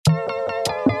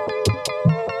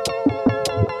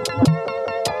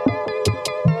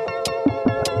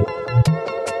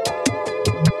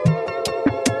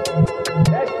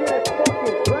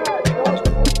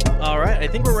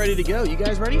ready to go. You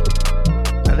guys ready?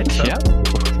 I think so. Yeah,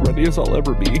 ready as I'll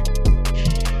ever be.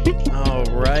 All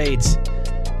right.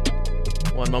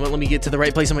 One moment, let me get to the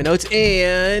right place on my notes.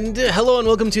 And hello and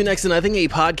welcome to Next to Nothing, a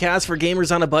podcast for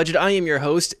gamers on a budget. I am your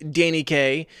host, Danny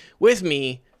K. With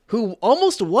me, who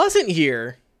almost wasn't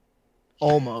here.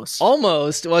 Almost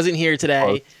Wasn't here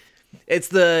today. It's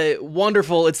the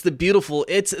wonderful, it's the beautiful,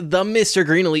 it's the Mr.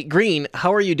 Green Elite Green.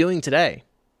 How are you doing today?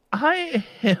 I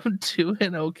am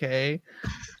doing okay.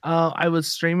 I was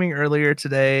streaming earlier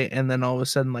today, and then all of a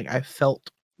sudden, like, I felt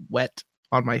wet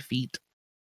on my feet,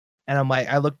 and I'm like,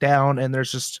 I look down, and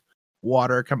there's just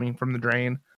water coming from the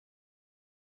drain.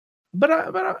 But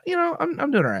you know,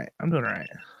 I'm doing all right.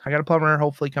 I got a plumber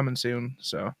hopefully coming soon.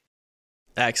 So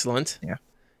Excellent.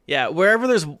 Yeah.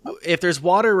 Wherever if there's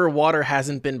water where water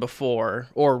hasn't been before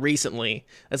or recently,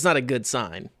 that's not a good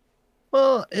sign.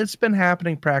 Well, it's been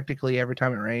happening practically every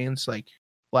time it rains, like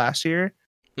last year.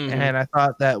 Mhm. And I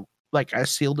thought that, like, I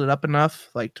sealed it up enough,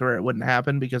 like, to where it wouldn't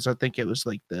happen, because I think it was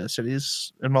like the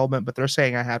city's involvement, but they're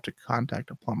saying I have to contact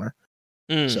a plumber.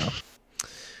 So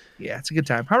yeah, it's a good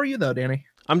time. How are you though, Danny?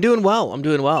 I'm doing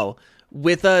well.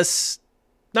 With us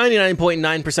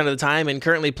 99.9% of the time and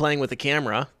currently playing with the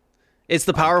camera, it's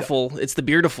the powerful, it's the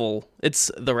beautiful,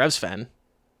 it's the RevsFan.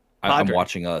 I'm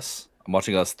watching us. I'm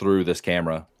watching us through this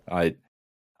camera. I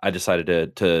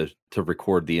decided to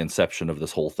record the inception of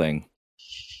this whole thing.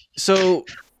 So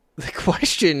the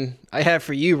question I have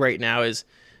for you right now is,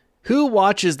 who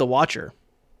watches The Watcher?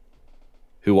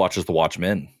 Who watches The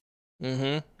Watchmen?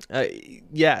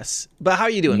 Yes, but how are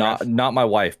you doing? Not my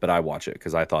wife, but I watch it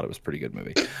because I thought it was a pretty good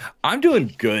movie. I'm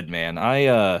doing good, man.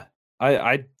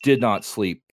 I did not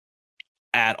sleep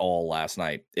at all last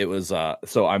night. It was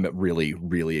so I'm really,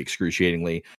 really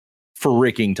excruciatingly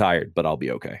freaking tired, but I'll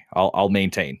be okay. I'll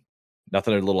maintain.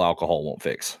 Nothing a little alcohol won't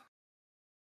fix.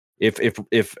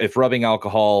 If rubbing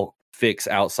alcohol fix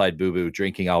outside boo boo,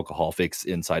 drinking alcohol fix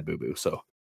inside boo boo. So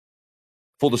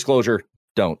full disclosure,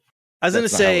 don't. I was going to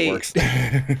say,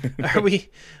 are we?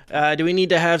 Do we need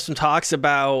to have some talks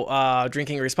about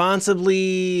drinking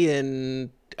responsibly? And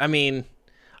I mean,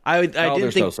 I didn't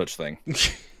there's think no such thing.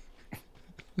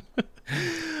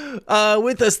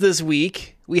 With us this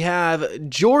week, we have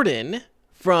Jordan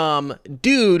from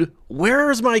Dude,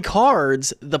 Where's My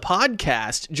Cards, the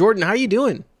podcast. Jordan, how are you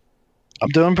doing? I'm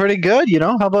doing pretty good, you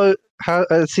know.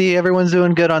 I see everyone's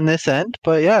doing good on this end,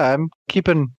 but yeah, I'm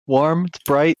keeping warm. It's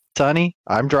bright, sunny.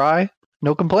 I'm dry.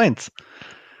 No complaints.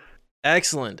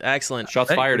 Excellent.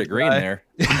 Shots fired at Green there.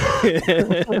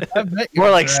 More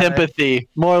like sympathy.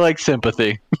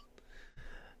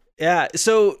 Yeah.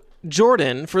 So,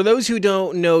 Jordan, for those who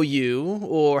don't know you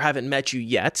or haven't met you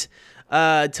yet,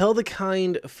 tell the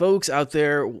kind folks out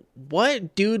there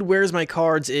what Dude Where's My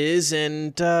Cards is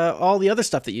and all the other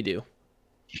stuff that you do.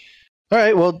 All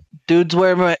right. Well, Dude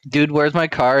Where's My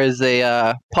Car is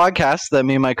a podcast that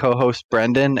me and my co-host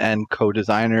Brendan and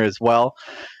co-designer as well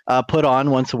put on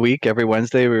once a week. Every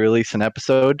Wednesday, we release an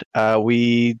episode.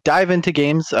 We dive into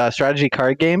games, strategy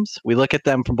card games. We look at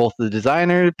them from both the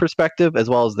designer perspective as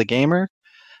well as the gamer.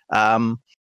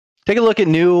 Take a look at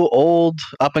new, old,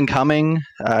 up-and-coming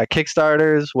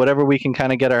Kickstarters, whatever we can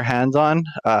kind of get our hands on.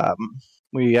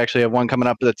 We actually have one coming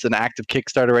up that's an active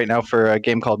Kickstarter right now for a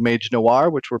game called Mage Noir,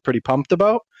 which we're pretty pumped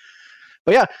about.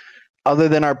 But yeah, other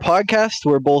than our podcast,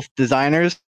 we're both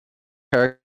designers.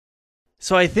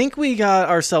 So I think we got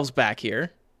ourselves back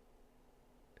here.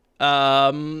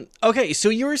 Okay, so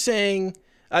you were saying...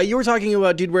 you were talking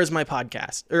about, Dude, Where's My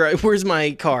Podcast? Or Where's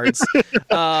My Cards?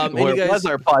 Where was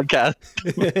our podcast?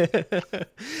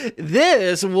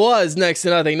 This was Next to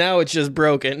Nothing. Now it's just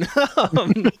broken.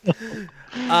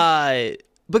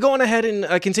 But go on ahead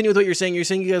and continue with what you're saying. You're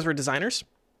saying you guys were designers?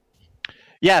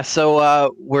 Yeah,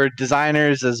 so we're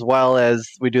designers as well as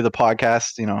we do the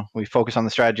podcast. You know, we focus on the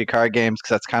strategy card games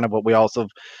because that's kind of what we also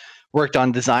worked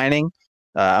on designing.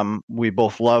 We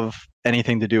both love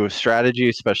anything to do with strategy,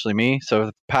 especially me. So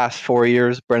the past 4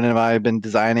 years, Brendan and I have been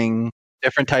designing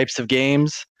different types of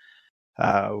games.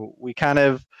 We kind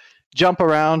of jump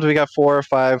around. We got 4 or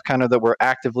 5 kind of that we're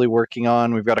actively working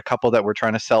on. We've got a couple that we're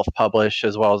trying to self-publish,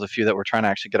 as well as a few that we're trying to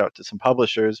actually get out to some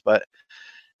publishers. But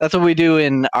that's what we do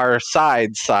in our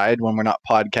side when we're not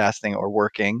podcasting or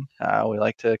working. We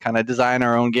like to kind of design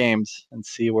our own games and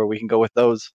see where we can go with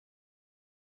those.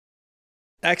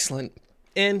 Excellent.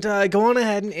 And go on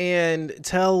ahead and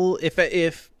tell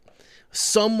if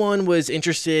someone was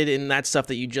interested in that stuff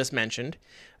that you just mentioned,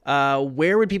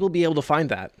 where would people be able to find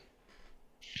that?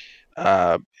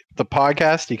 The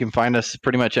podcast, you can find us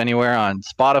pretty much anywhere on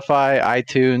Spotify,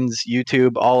 iTunes,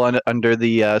 YouTube, all under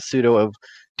the pseudo of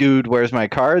Dude, Where's My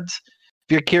Cards.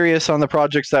 If you're curious on the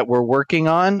projects that we're working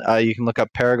on, you can look up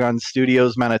Paragon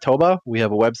Studios Manitoba. We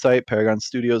have a website,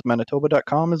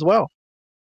 paragonstudiosmanitoba.com as well.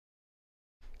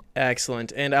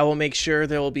 Excellent. And I will make sure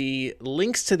there will be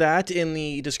links to that in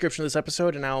the description of this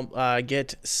episode, and I'll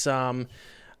get some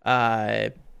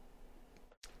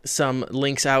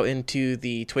links out into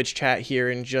the Twitch chat here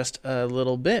in just a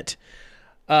little bit.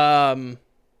 We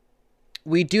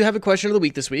do have a question of the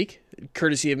week this week,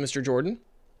 courtesy of Mr. Jordan.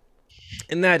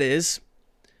 And that is,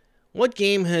 what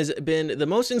game has been the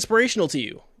most inspirational to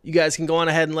you? You guys can go on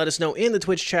ahead and let us know in the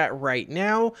Twitch chat right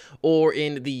now or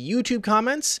in the YouTube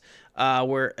comments,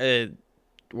 where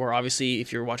obviously,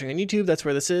 if you're watching on YouTube, that's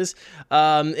where this is.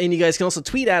 And you guys can also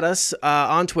tweet at us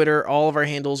on Twitter. All of our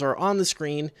handles are on the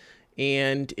screen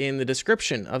and in the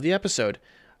description of the episode.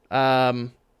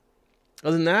 Other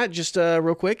than that, just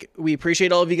real quick, we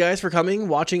appreciate all of you guys for coming,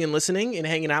 watching, and listening, and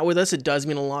hanging out with us. It does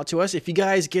mean a lot to us. If you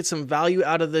guys get some value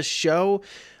out of this show,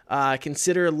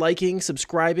 consider liking,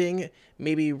 subscribing,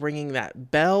 maybe ringing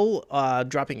that bell,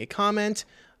 dropping a comment.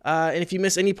 And if you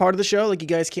miss any part of the show, like you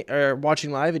guys are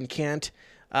watching live and can't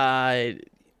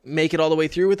make it all the way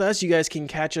through with us, you guys can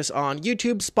catch us on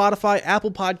YouTube, Spotify,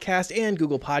 Apple Podcast, and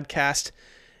Google Podcast,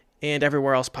 and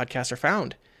everywhere else podcasts are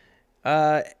found.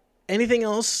 Anything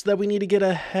else that we need to get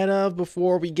ahead of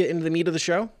before we get into the meat of the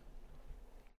show?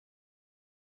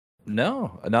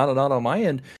 No, not on my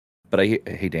end. But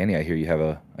hey, Danny, I hear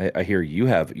you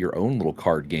have your own little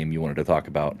card game you wanted to talk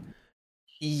about.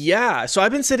 Yeah, so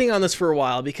I've been sitting on this for a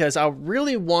while because I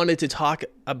really wanted to talk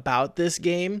about this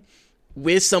game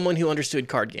with someone who understood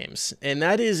card games, and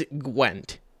that is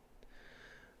Gwent.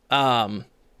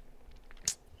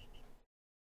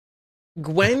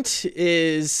 Gwent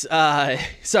is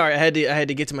sorry, I had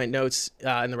to get to my notes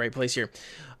in the right place here.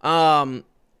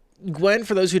 Gwent,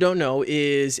 for those who don't know,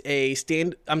 is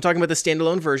I'm talking about the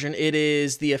standalone version. It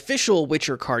is the official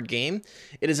Witcher card game.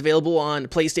 It is available on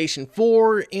PlayStation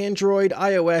 4, Android,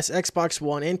 iOS, Xbox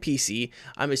One, and PC.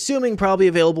 I'm assuming probably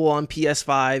available on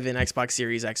PS5 and Xbox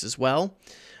Series X as well.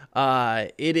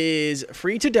 It is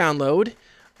free to download.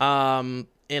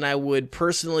 And I would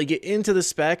personally get into the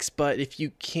specs, but if you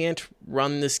can't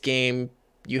run this game,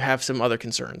 you have some other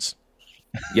concerns.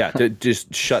 Yeah, to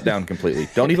just shut down completely.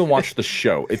 Don't even watch the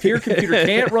show. If your computer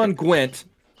can't run Gwent,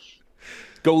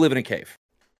 go live in a cave.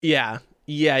 Yeah.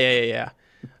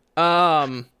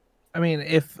 I mean,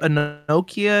 if a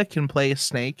Nokia can play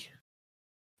Snake,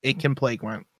 it can play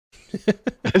Gwent.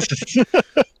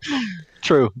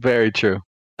 True, very true.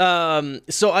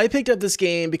 So I picked up this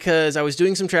game because I was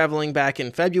doing some traveling back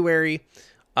in February,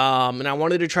 and I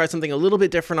wanted to try something a little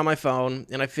bit different on my phone,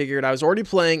 and I figured I was already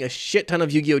playing a shit ton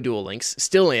of Yu-Gi-Oh! Duel Links,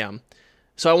 still am,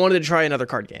 so I wanted to try another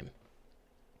card game.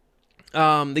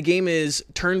 The game is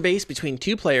turn-based between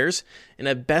 2 players in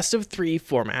a best-of-3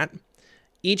 format.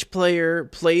 Each player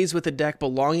plays with a deck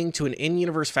belonging to an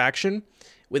in-universe faction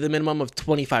with a minimum of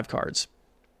 25 cards.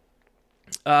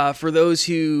 For those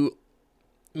who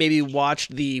maybe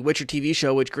watched the Witcher TV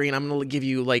show, which, Green, I'm going to give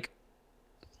you, I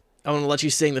want to let you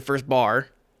sing the first bar.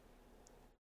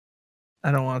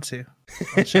 I don't want to.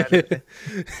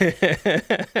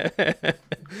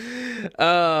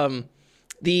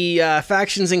 The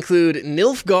factions include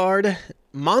Nilfgaard,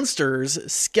 Monsters,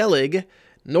 Skellig,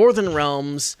 Northern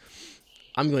Realms.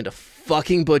 I'm going to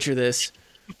fucking butcher this.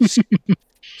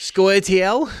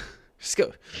 Scoia'tael?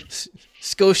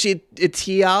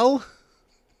 Scotia'tael?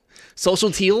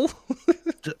 Social Teal?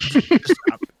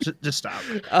 Just stop.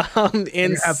 And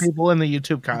you have people in the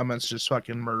YouTube comments just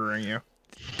fucking murdering you.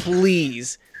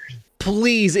 Please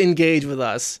engage with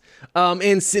us.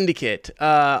 And Syndicate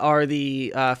are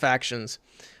the factions.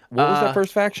 What was that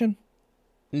first faction?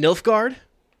 Nilfgaard?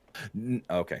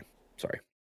 Okay, sorry.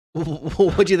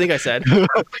 What do you think I said?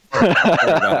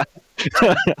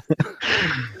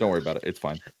 Don't worry about it. It's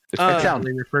fine. It sounds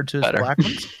referred to as black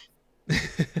ones.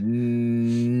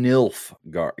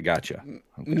 Nilfgaard. Gotcha.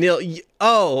 Okay.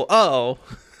 Oh.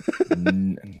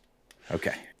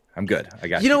 Okay. I'm good. I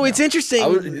got you. You know, it's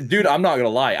interesting. Dude, I'm not going to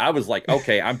lie. I was like,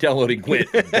 okay, I'm downloading Gwent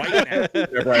right now.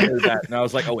 Whenever I heard that. And I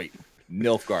was like, oh, wait.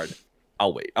 Nilfgaard.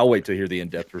 I'll wait. I'll wait to hear the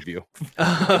in-depth review.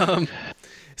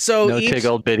 So no tig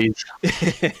old biddies.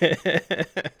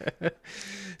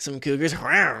 Some cougars.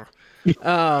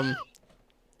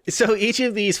 So each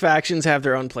of these factions have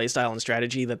their own playstyle and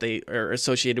strategy that they are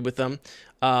associated with them.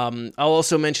 I'll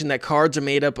also mention that cards are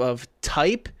made up of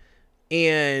type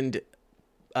and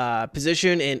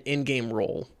position and in-game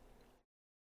role.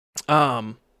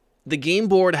 The game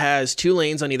board has 2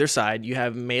 lanes on either side. You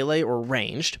have melee or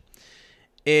ranged.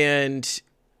 And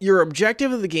your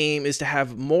objective of the game is to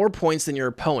have more points than your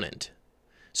opponent.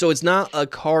 So it's not a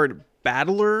card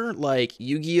battler like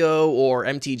Yu-Gi-Oh or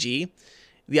MTG,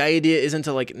 the idea isn't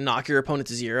to like knock your opponent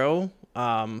to zero.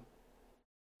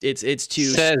 It's to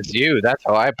Says you. That's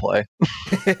how I play.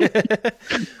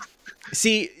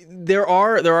 See, there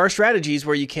are strategies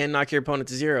where you can knock your opponent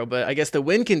to zero, but I guess the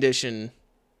win condition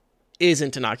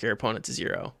isn't to knock your opponent to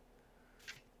zero.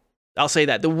 I'll say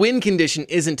that. The win condition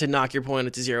isn't to knock your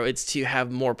opponent to zero, it's to have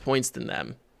more points than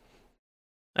them.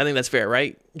 I think that's fair,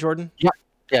 right, Jordan?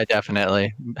 Yeah,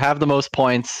 definitely. Have the most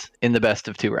points in the best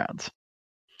of 2 rounds.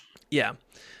 Yeah.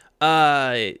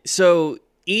 So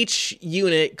each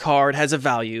unit card has a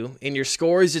value, and your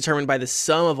score is determined by the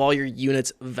sum of all your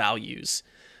units' values.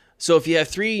 So if you have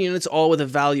 3 units all with a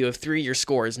value of 3, your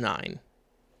score is 9.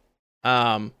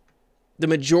 The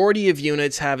majority of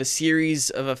units have a series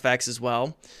of effects as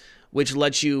well, which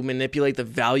lets you manipulate the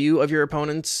value of your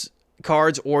opponent's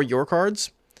cards or your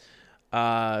cards.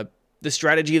 The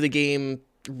strategy of the game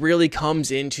really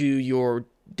comes into your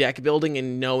deck building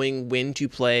and knowing when to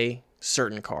play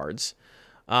certain cards,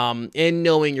 and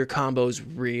knowing your combos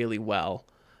really well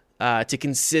to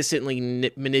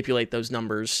consistently manipulate those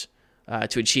numbers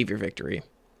to achieve your victory.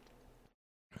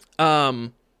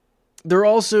 There are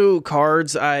also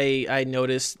cards I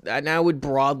noticed, and I would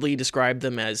broadly describe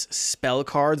them as spell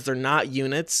cards. They're not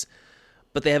units,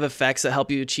 but they have effects that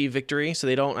help you achieve victory, so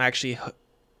they don't actually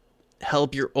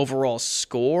help your overall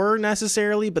score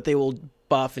necessarily, but they will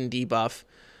buff and debuff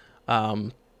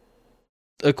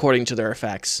according to their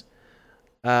effects.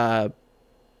 And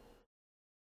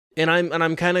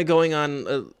I'm kind of going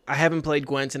on. I haven't played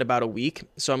Gwent in about a week,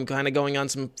 so I'm kind of going on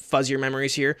some fuzzier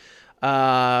memories here.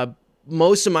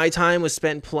 Most of my time was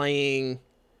spent playing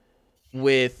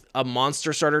with a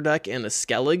monster starter deck and a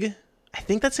Skellig. I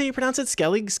think that's how you pronounce it.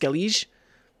 Skellig. It's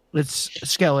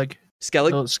Skellig.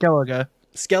 Skellig. No, Skelliga.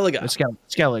 Skelliga.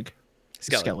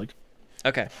 Skellig.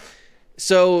 Okay.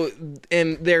 So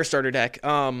in their starter deck,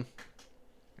 when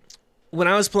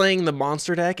I was playing the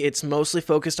monster deck, it's mostly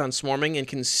focused on swarming and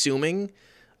consuming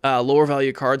lower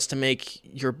value cards to make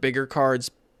your bigger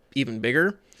cards even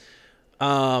bigger.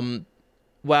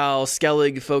 While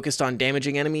Skellig focused on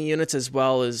damaging enemy units as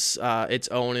well as its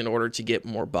own in order to get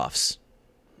more buffs.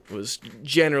 It was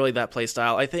generally that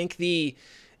playstyle. I think the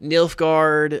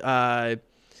Nilfgaard,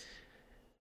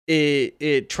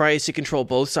 it tries to control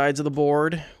both sides of the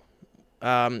board.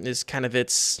 Is kind of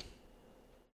its.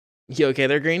 You okay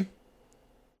there, Green?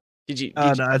 Did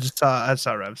No, I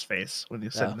saw Rev's face when you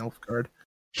said Nilfgaard.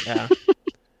 Yeah.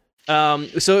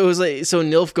 So it was like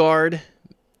Nilfgaard.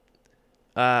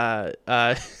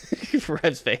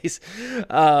 Rev's face.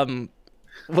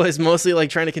 Was mostly like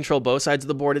trying to control both sides of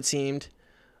the board. It seemed.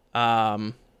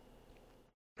 Jordan,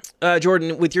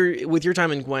 with your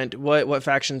time in Gwent, what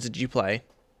factions did you play?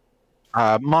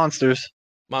 Monsters.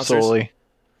 Solely.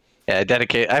 Yeah,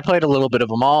 I played a little bit of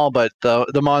them all, but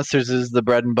the monsters is the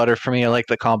bread and butter for me. I like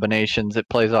the combinations. It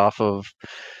plays off of,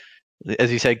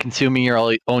 as you said, consuming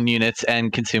your own units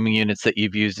and consuming units that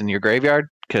you've used in your graveyard.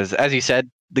 Because as you said,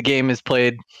 the game is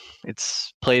played.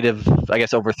 It's played I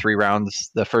guess over 3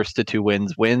 rounds. The first to 2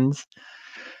 wins,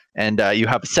 and you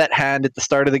have a set hand at the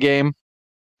start of the game.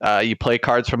 You play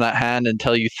cards from that hand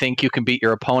until you think you can beat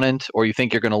your opponent, or you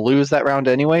think you're going to lose that round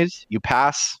anyways. You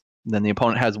pass. Then the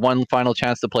opponent has one final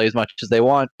chance to play as much as they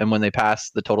want, and when they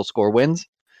pass, the total score wins.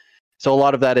 So a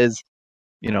lot of that is,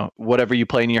 whatever you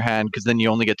play in your hand, because then you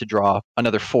only get to draw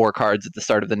another 4 cards at the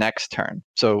start of the next turn.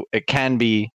 So it can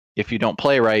be, if you don't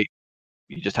play right,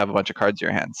 you just have a bunch of cards in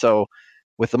your hand. So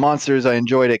with the monsters, I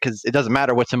enjoyed it because it doesn't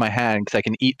matter what's in my hand, because I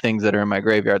can eat things that are in my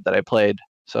graveyard that I played.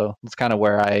 So it's kind of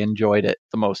where I enjoyed it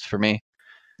the most for me.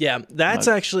 Yeah, that's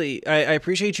actually, I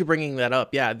appreciate you bringing that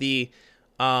up. Yeah,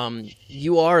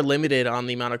 you are limited on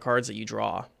the amount of cards that you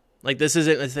draw. Like, this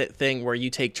isn't a thing where you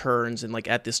take turns and like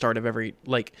at the start of every,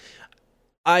 like,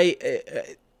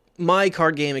 my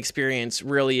card game experience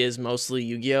really is mostly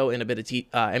Yu-Gi-Oh! And a bit of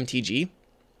MTG.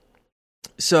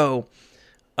 So,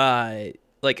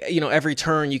 every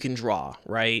turn you can draw,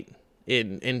 right?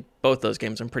 In both those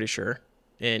games, I'm pretty sure.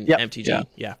 In MTG,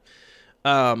 yeah.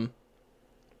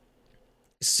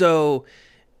 So,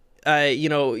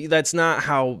 that's not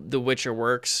how The Witcher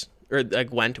works, or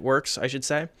Gwent works, I should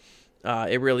say.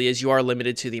 It really is. You are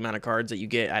limited to the amount of cards that you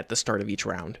get at the start of each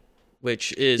round,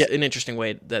 which is an interesting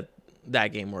way that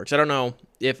game works. I don't know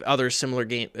if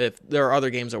if there are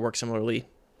other games that work similarly.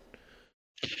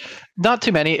 Not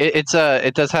too many. It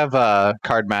does have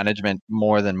card management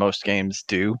more than most games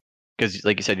do, because,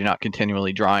 like you said, you're not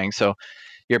continually drawing, so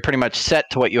you're pretty much set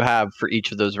to what you have for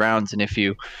each of those rounds. And if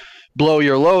you blow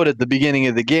your load at the beginning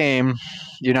of the game,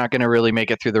 you're not going to really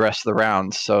make it through the rest of the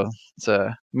rounds. So it's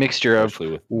a mixture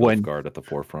Especially of with Nilfgaard at the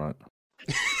forefront.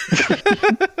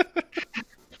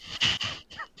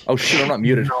 Oh shit, I'm not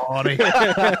muted. Naughty.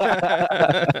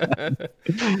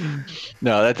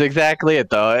 No, that's exactly it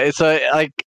though. It's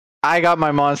like I got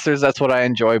my monsters. That's what I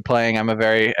enjoy playing. I'm a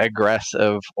very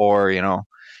aggressive, or in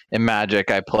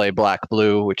Magic I play black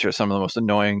blue, which are some of the most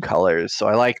annoying colors. So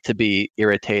I like to be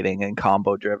irritating and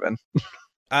combo driven.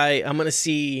 I'm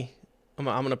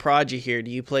gonna prod you here.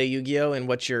 Do you play Yu-Gi-Oh? And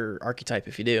what's your archetype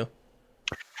if you do?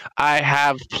 I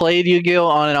have played Yu-Gi-Oh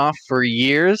on and off for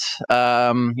years.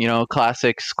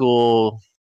 Classic school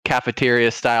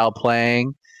cafeteria style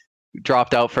playing.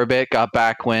 Dropped out for a bit, got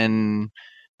back when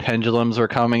pendulums were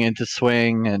coming into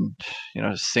swing, and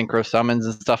synchro summons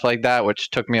and stuff like that, which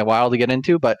took me a while to get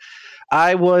into. But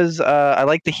I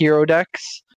like the hero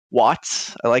decks.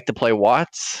 Watts. I like to play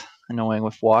Watts. Annoying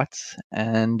with Watts,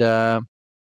 and I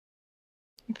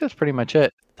think that's pretty much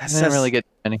it. I didn't really get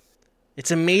any.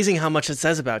 It's amazing how much it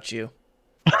says about you.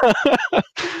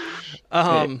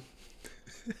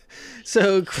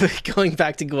 So going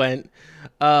back to Gwent,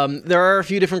 there are a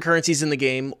few different currencies in the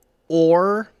game,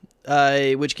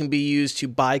 which can be used to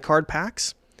buy card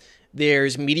packs.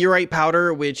 There's meteorite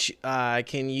powder, which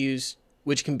can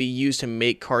be used to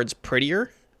make cards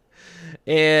prettier,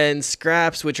 and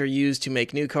scraps, which are used to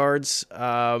make new cards.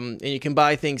 And you can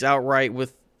buy things outright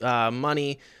with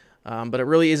money. But it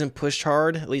really isn't pushed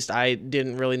hard. At least I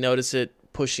didn't really notice it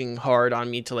pushing hard on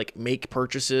me to like make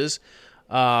purchases.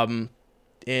 And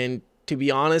to be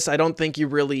honest, I don't think you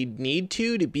really need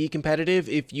to be competitive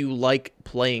if you like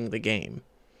playing the game.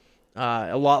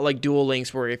 A lot like Duel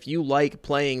Links, where if you like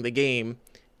playing the game,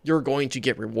 you're going to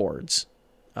get rewards.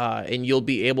 And you'll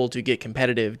be able to get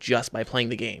competitive just by playing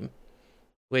the game,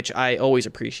 which I always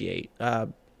appreciate.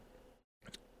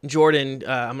 Jordan,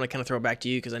 I'm going to kind of throw it back to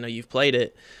you because I know you've played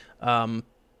it.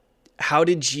 How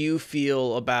did you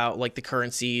feel about like the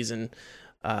currencies and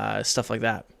stuff like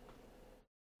that?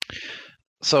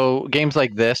 So games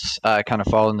like this kind of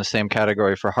fall in the same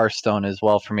category for Hearthstone as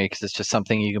well for me, because it's just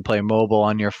something you can play mobile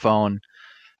on your phone.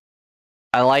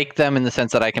 I like them in the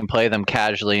sense that I can play them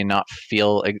casually and not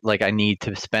feel like I need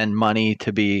to spend money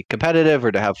to be competitive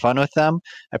or to have fun with them.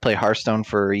 I played Hearthstone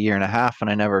for a year and a half and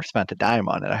I never spent a dime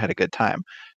on it. I had a good time.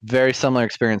 Very similar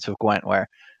experience with Gwent, where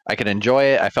I could enjoy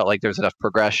it. I felt like there's enough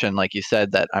progression, like you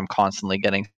said, that I'm constantly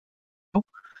getting,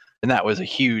 and that was a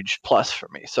huge plus for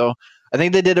me. So I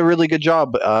think they did a really good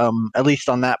job, at least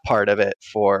on that part of it,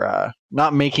 for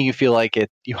not making you feel like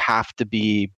you have to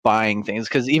be buying things,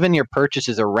 because even your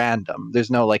purchases are random.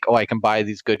 There's no like, oh, I can buy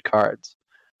these good cards.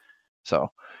 So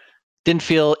didn't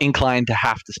feel inclined to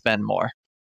have to spend more.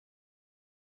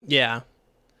 Yeah.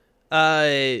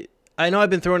 I know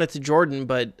I've been throwing it to Jordan,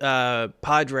 but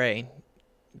Padre,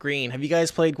 Green, have you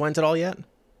guys played Gwent at all yet?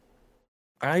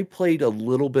 I played a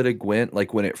little bit of Gwent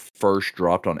like when it first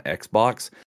dropped on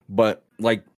Xbox, but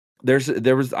like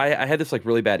I had this like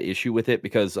really bad issue with it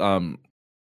because I'm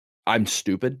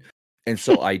stupid, and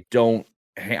so I don't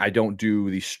do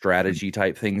these strategy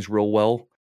type things real well.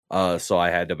 So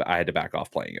I had to back off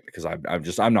playing it because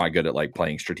I'm not good at like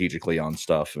playing strategically on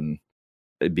stuff and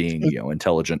being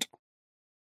intelligent.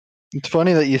 It's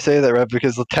funny that you say that, Rev,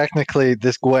 because technically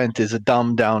this Gwent is a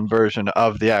dumbed down version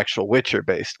of the actual Witcher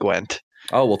based Gwent.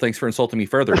 Oh, well, thanks for insulting me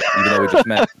further, even though we just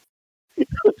met.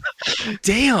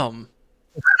 Damn.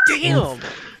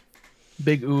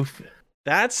 Big oof.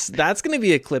 That's going to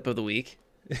be a clip of the week.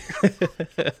 But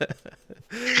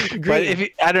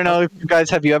I don't know if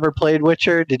have you ever played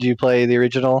Witcher? Did you play the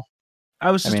original?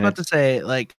 I was just about to say,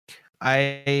 like,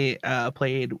 I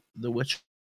played The Witcher,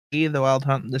 The Wild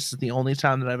Hunt. This is the only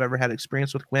time that I've ever had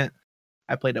experience with Gwent.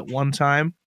 I played it one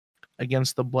time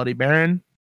against the Bloody Baron.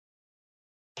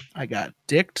 I got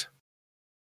dicked.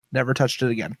 Never touched it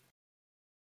again.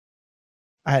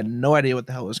 I had no idea what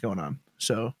the hell was going on.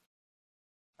 So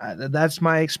that's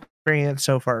my experience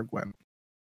so far, Gwent.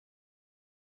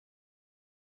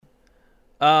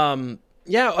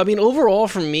 Yeah, I mean, overall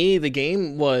for me, the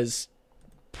game was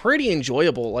pretty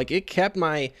enjoyable. Like, it kept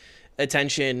my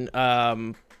attention,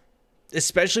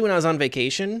 especially when I was on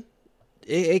vacation.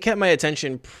 It kept my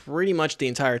attention pretty much the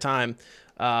entire time.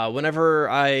 Whenever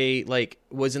I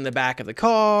was in the back of the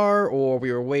car, or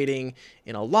we were waiting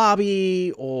in a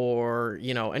lobby, or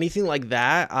anything like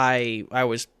that, I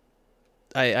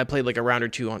played like a round or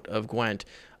two of Gwent.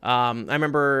 I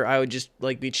remember I would just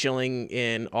be chilling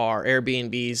in our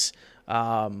Airbnb's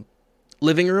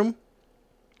living room,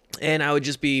 and I would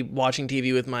just be watching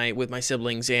TV with my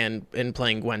siblings and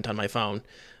playing Gwent on my phone.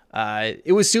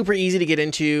 It was super easy to get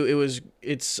into.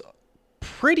 It's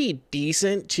pretty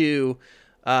decent to.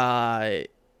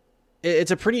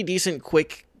 It's a pretty decent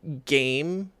quick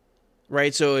game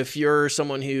right? So if you're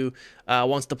someone who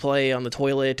wants to play on the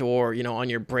toilet or, on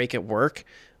your break at work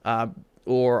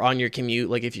or on your commute,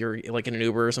 like if you're like in an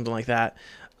Uber or something like that,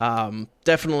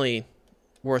 definitely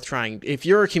worth trying. If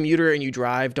you're a commuter and you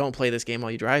drive, don't play this game while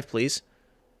you drive, please.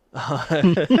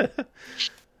 Yeah,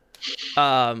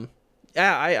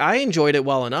 I enjoyed it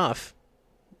well enough.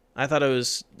 I thought it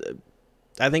was.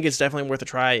 I think it's definitely worth a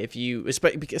try if you,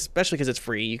 especially because it's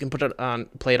free. You can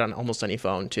play it on almost any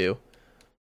phone too.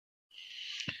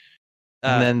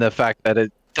 And then the fact that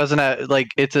it doesn't have, like,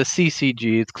 it's a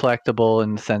CCG, it's collectible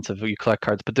in the sense of you collect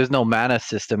cards, but there's no mana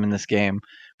system in this game,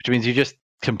 which means you just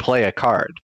can play a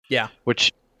card. Yeah.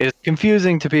 Which is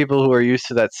confusing to people who are used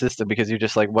to that system because you're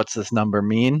just like, what's this number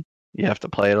mean? You have to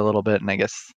play it a little bit, and I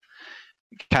guess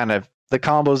kind of the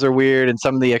combos are weird, and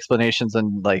some of the explanations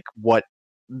on like what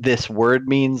this word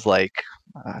means, like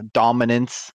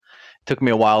dominance, took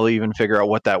me a while to even figure out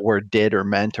what that word did or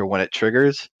meant or when it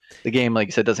triggers. The game, like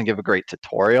you said, doesn't give a great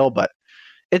tutorial, but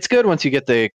it's good once you get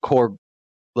the core,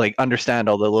 like understand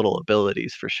all the little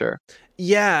abilities for sure.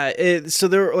 Yeah, so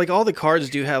there, like, all the cards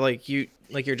do have like you're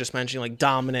just mentioning, like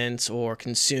dominance or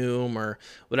consume or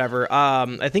whatever.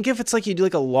 I think if it's like you do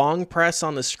like a long press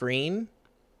on the screen,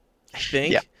 I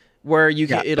think, where you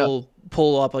can, it'll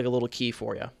pull up like a little key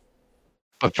for you.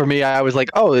 But for me, I was like,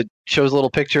 oh, it shows a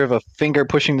little picture of a finger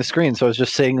pushing the screen. So I was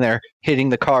just sitting there hitting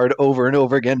the card over and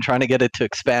over again, trying to get it to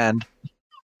expand.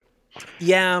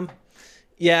 Yeah,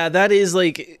 that is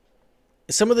like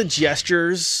some of the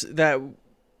gestures that,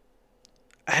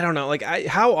 I don't know, like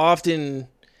how often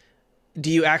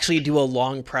do you actually do a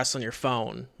long press on your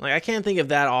phone? Like, I can't think of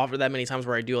that many times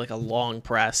where I do like a long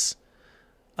press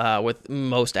with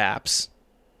most apps.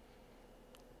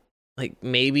 Like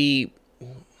maybe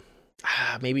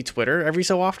Twitter every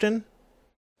so often.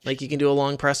 Like you can do a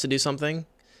long press to do something,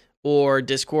 or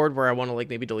Discord where I want to like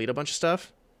maybe delete a bunch of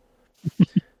stuff.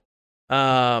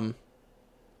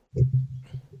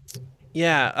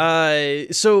 Yeah.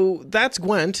 So that's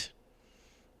Gwent.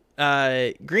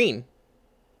 Green.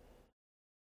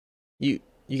 You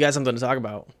got something to talk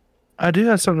about? I do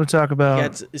have something to talk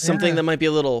about. It's something that might be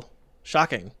a little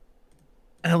shocking.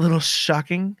 A little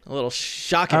shocking.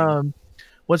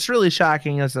 What's really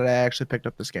shocking is that I actually picked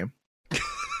up this game,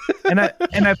 and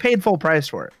I paid full price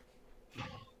for it,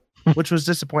 which was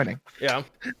disappointing. Yeah.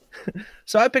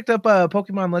 So I picked up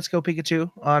Pokemon Let's Go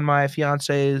Pikachu on my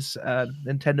fiance's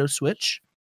Nintendo Switch.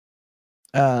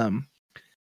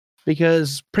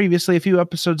 Because previously, a few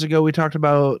episodes ago, we talked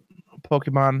about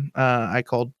Pokemon. I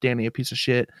called Danny a piece of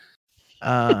shit,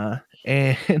 and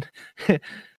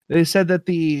they said that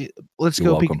the Let's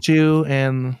Go Pikachu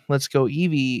and Let's Go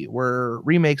Eevee were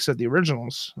remakes of the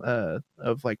originals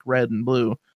of like Red and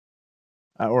Blue,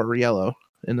 or Yellow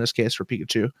in this case for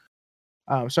Pikachu.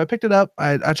 So I picked it up.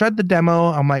 I tried the demo.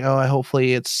 I'm like,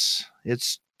 hopefully it's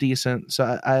decent.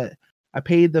 So I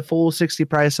paid the full 60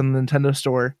 price on the Nintendo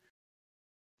store.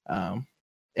 And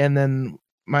then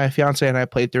my fiance and I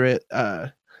played through it.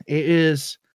 It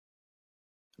is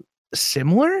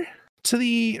similar to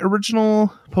the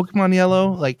original Pokemon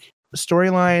Yellow, like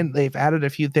storyline. They've added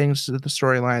a few things to the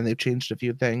storyline. They've changed a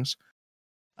few things.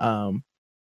 Like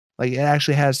it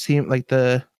actually has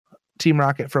the Team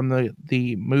Rocket from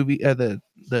the movie, the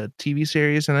TV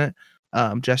series in it.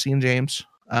 Jesse and James.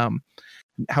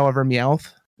 However,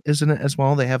 Meowth is in it as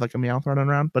well. They have like a Meowth running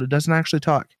around, but it doesn't actually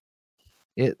talk.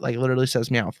 It like literally says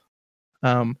Meowth.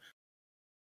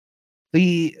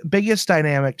 The biggest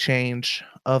dynamic change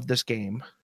of this game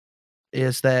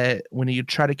is that when you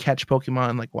try to catch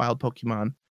Pokemon, like wild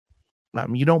Pokemon,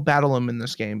 you don't battle them in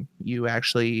this game. You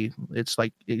actually, it's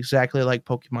like exactly like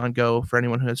Pokemon Go. For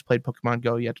anyone who has played Pokemon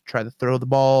Go, you have to try to throw the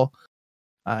ball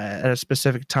at a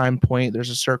specific time point. There's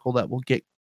a circle that will get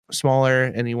smaller,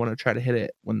 and you want to try to hit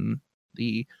it when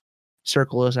the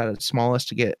circle is at its smallest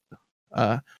to get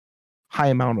a high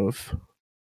amount of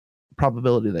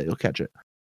probability that you'll catch it.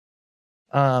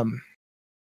 A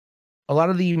lot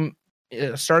of the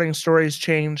starting stories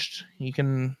changed. You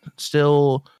can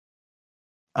still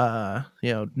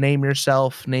name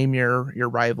yourself, name your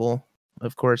rival.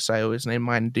 Of course, I always name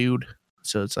mine Dude,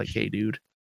 so it's like, hey Dude.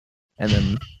 And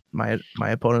then my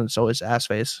opponent's always Ass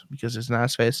Face because it's an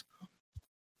ass face.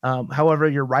 However,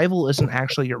 your rival isn't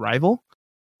actually your rival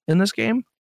in this game.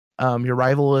 Your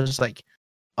rival is like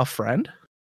a friend.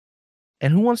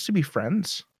 And who wants to be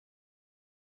friends?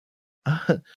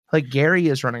 Like Gary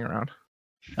is running around.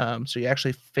 So you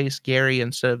actually face Gary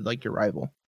instead of like your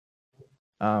rival.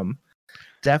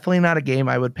 Definitely not a game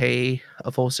I would pay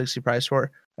a full 60 price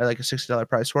for, or like a $60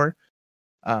 price for.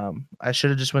 I should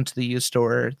have just went to the used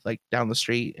store like down the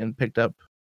street and picked up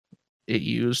it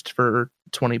used for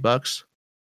 $20.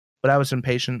 but I was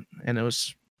impatient, and it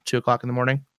was 2:00 in the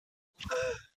morning.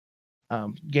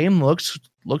 Game looks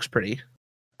pretty.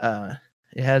 It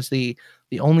has the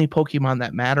only Pokemon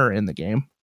that matter in the game.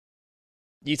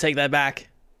 You take that back.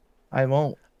 I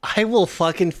won't. I will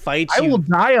fucking fight you. I will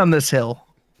die on this hill.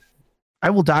 I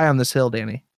will die on this hill,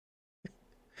 Danny.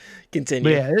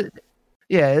 Continue. But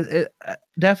it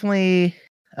definitely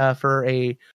for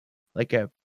a I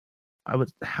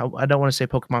don't want to say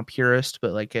Pokemon purist,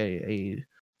 but like a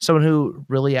someone who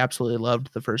really absolutely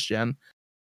loved the first gen.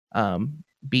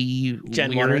 Be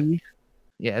Gen weary. 1-er.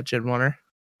 Yeah, Gen 1-er.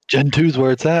 Gen 2's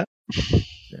where it's at.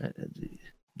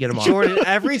 Get him on. Jordan,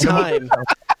 every time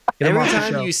Get him every off the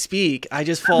time show. you speak, I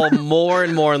just fall more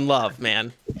and more in love,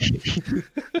 man.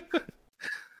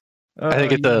 I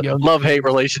think it's a love-hate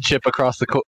relationship across the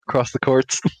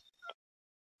courts.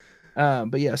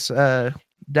 But yes,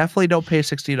 definitely don't pay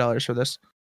 $60 for this.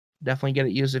 Definitely get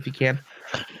it used if you can.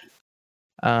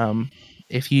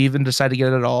 If you even decide to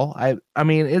get it at all, I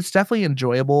mean, it's definitely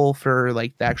enjoyable for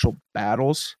like the actual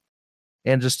battles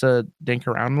and just to dink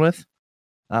around with.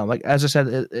 Like as I said,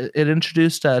 it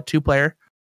introduced a 2-player.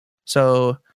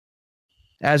 So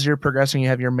as you're progressing, you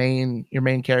have your main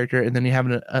character, and then you have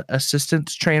an assistant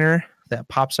trainer that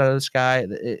pops out of the sky.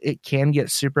 It can get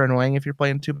super annoying if you're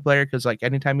playing 2-player, because like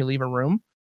anytime you leave a room,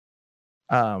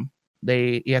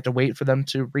 you have to wait for them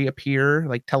to reappear,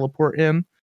 like teleport in.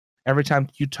 Every time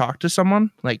you talk to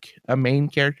someone, like a main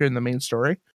character in the main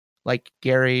story, like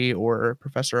Gary or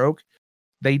Professor Oak,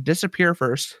 they disappear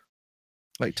first,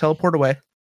 like teleport away,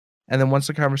 and then once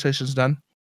the conversation's done,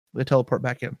 they teleport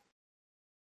back in,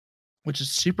 which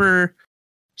is super,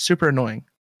 super annoying.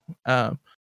 But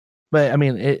I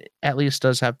mean, it at least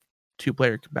does have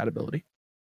 2-player compatibility.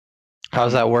 How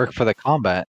does that work for the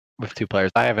combat with 2 players?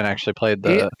 I haven't actually played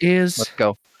the. Let's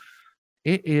go.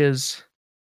 It is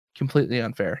completely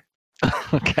unfair.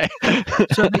 Okay.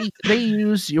 So they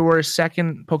use your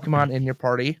second Pokemon in your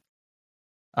party,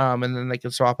 and then they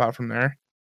can swap out from there.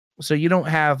 So you don't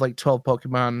have like 12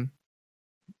 Pokemon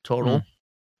total.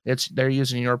 They're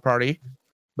using your party,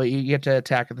 but you get to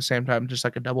attack at the same time, just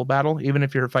like a double battle, even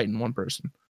if you're fighting one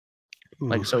person.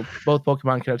 Like, so both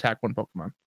Pokemon can attack one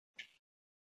Pokemon.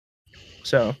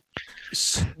 So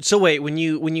wait, when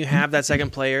you have that second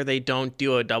player, they don't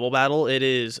do a double battle. It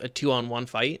is a 2-on-1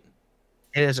 fight.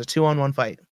 it is a 2-on-1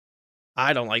 fight.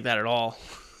 I don't like that at all.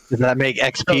 Does that make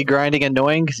XP grinding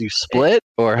annoying because you split,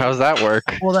 or how does that work?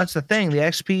 Well, that's the thing. The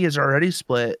XP is already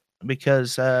split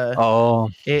because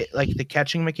it like the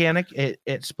catching mechanic.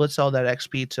 It splits all that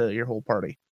XP to your whole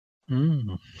party.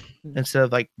 Instead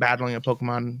of like battling a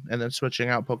Pokemon and then switching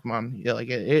out Pokemon. Yeah, like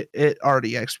it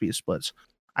already XP splits.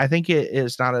 I think it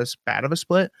is not as bad of a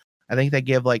split. I think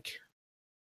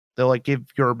they'll give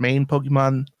your main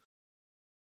Pokemon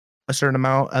a certain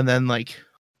amount, and then like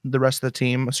the rest of the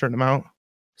team a certain amount,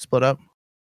 split up.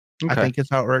 Okay. I think it's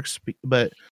how it works,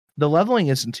 but the leveling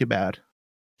isn't too bad.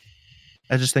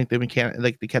 I just think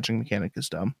the catching mechanic is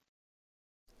dumb.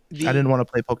 I didn't want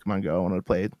to play Pokemon Go. I wanted to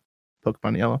play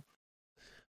Pokemon Yellow.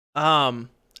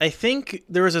 I think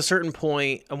there was a certain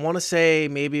point. I want to say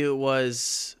maybe it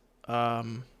was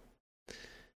Sun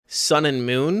and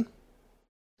Moon,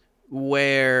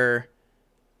 where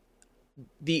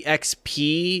the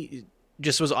XP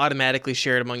just was automatically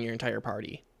shared among your entire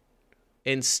party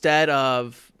instead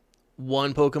of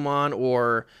one Pokemon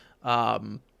or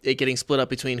it getting split up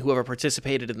between whoever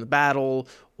participated in the battle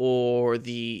or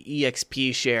the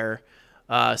EXP share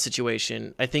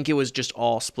situation. I think it was just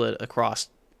all split across,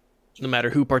 no matter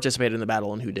who participated in the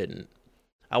battle and who didn't.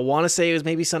 I want to say it was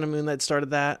maybe Sun and Moon that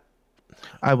started that.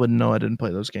 I wouldn't know. I didn't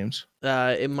play those games.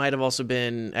 It might have also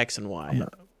been X and Y.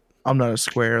 I'm not a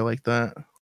square like that.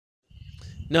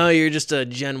 No, you're just a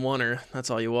Gen 1-er. That's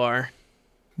all you are.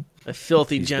 A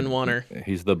filthy Gen 1-er.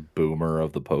 He's the boomer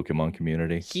of the Pokemon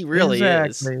community. He really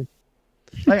is.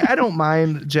 Like, I don't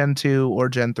mind Gen 2 or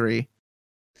Gen 3.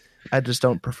 I just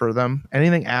don't prefer them.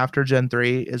 Anything after Gen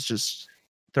 3 is just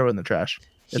throw in the trash.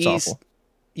 It's awful.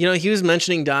 You know, he was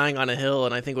mentioning dying on a hill,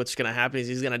 and I think what's going to happen is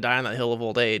he's going to die on that hill of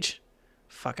old age.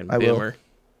 Fucking boomer.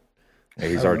 Yeah,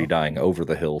 he's already dying over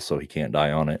the hill, so he can't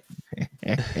die on it.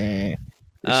 This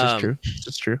is true.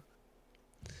 It's true.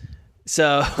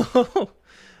 So,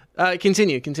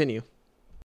 continue.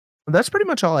 That's pretty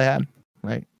much all I had.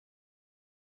 Like,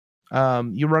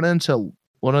 you run into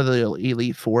one of the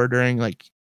Elite Four during like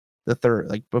the third,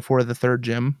 like before the third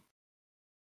gym.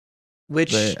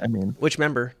 Which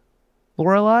member?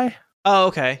 Lorelei. Oh,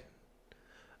 okay.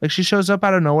 Like she shows up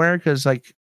out of nowhere because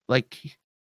like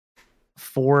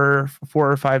four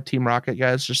or five Team Rocket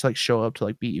guys just like show up to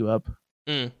like beat you up.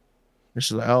 And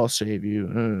she's like, "I'll save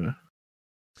you."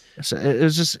 So it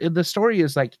was just the story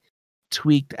is like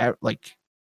tweaked at like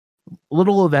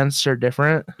little events are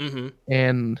different,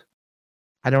 and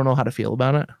I don't know how to feel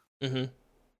about it.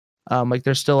 Like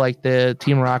there's still like the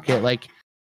Team Rocket like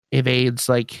evades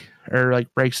like or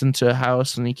like breaks into a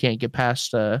house and you can't get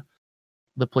past the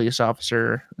police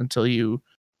officer until you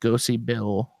go see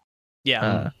Bill.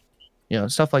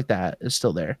 Stuff like that is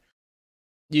still there.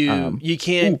 You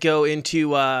can't go into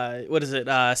what is it,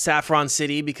 Saffron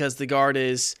City because the guard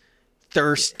is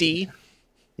thirsty.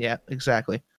 Yeah,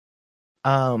 exactly.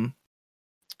 One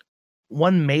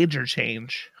major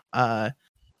change,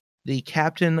 the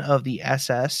captain of the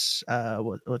SS,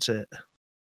 what's it?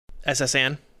 SS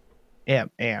Anne. Yeah,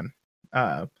 Anne.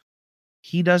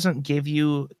 He doesn't give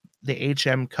you the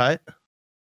HM cut.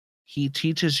 He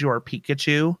teaches your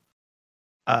Pikachu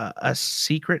a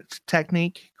secret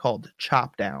technique called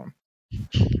chop down.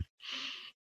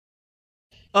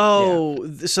 So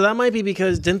that might be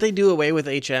because didn't they do away with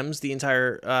HMs the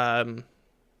entire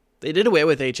they did away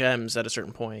with HMs at a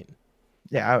certain point.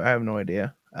 Yeah, I have no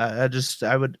idea. I just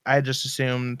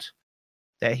assumed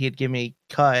that he'd give me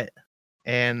cut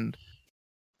and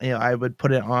I would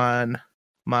put it on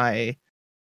my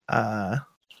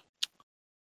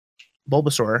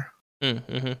Bulbasaur.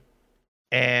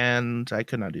 And I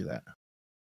could not do that.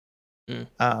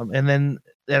 And then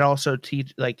it also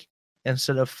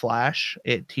instead of flash,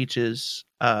 it teaches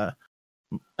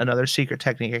another secret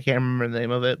technique. I can't remember the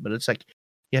name of it, but it's like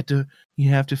you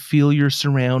have to feel your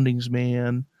surroundings,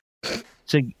 man.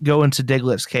 To go into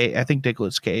Diglett's cave. I think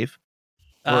Diglett's cave.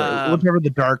 Or whatever the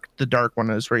dark one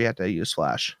is where you have to use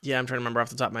flash. Yeah, I'm trying to remember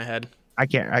off the top of my head. I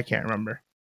can't remember.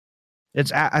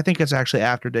 I think it's actually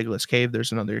after Diglett's cave.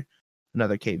 There's another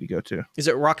cave you go to. Is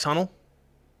it Rock Tunnel?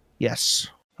 Yes,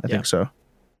 I think so.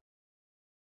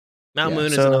 Mount Moon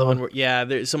is another one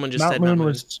where someone just said Mount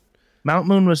Moon. Mount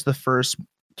Moon was the first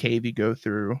cave you go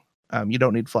through. You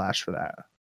don't need flash for that.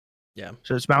 Yeah.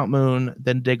 So it's Mount Moon,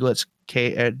 then Diglett's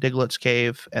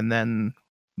cave, and then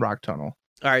Rock Tunnel.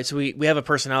 All right, so we have a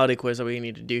personality quiz that we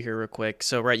need to do here real quick.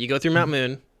 So you go through Mount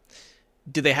Moon.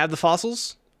 Do they have the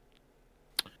fossils?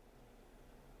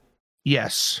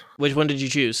 Yes. Which one did you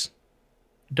choose?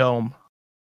 Dome.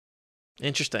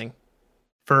 Interesting.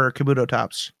 For Kabuto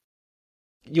Tops.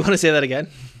 You want to say that again?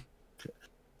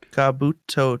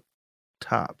 Kabuto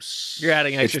Tops. You're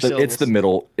adding extra syllables. It's the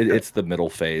middle. It's the middle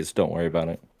phase. Don't worry about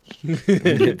it.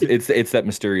 it's that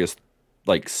mysterious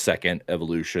second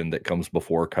evolution that comes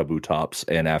before Kabutops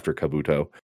and after Kabuto.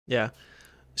 Yeah.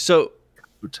 So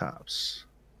Kabutops.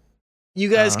 You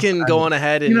guys can go on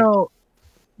ahead and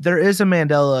there is a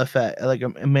Mandela effect, like a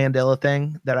Mandela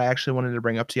thing that I actually wanted to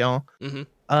bring up to y'all.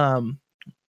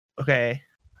 Okay.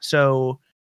 So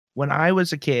when I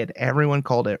was a kid, everyone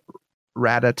called it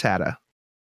Rattata.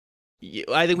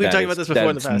 I think we've talked about this before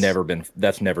in the past.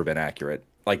 That's never been accurate.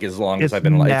 Like as long as I've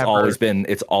been,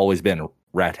 it's always been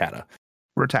Rattata.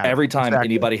 Rattata. Every time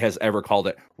anybody has ever called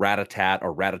it Rat-a-tat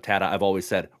or Rattata, I've always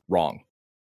said wrong.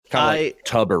 Kind of like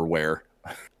Tubberware.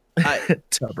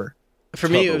 Tubber. For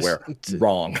me, it was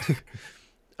wrong.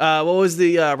 What was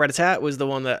the Rat-a-tat? Was the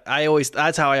one that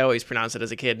that's how I always pronounced it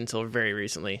as a kid until very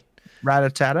recently.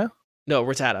 Rattata? No,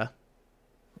 Rattata.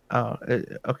 Oh,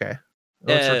 okay.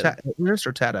 Where's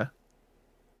Rattata?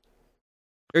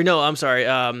 Or no, I'm sorry.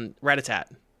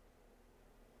 Rat-a-tat.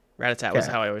 Rat-a-tat was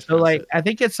how I always pronounced it. I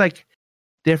think it's like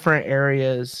different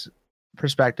areas,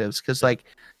 perspectives, because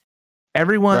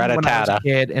everyone when I was a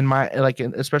kid in my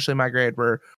especially my grade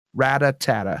were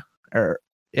Rat-a-tata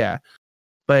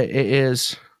but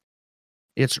it's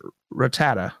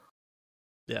Rattata.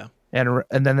 Yeah. And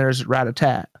then there's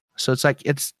Rat-a-tat. So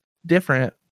it's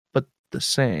different but the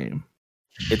same.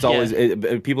 It's always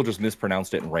people just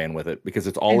mispronounced it and ran with it because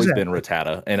it's always been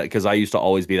Rattata, and because I used to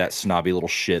always be that snobby little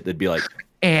shit that'd be like,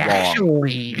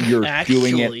 you're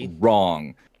doing it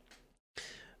wrong.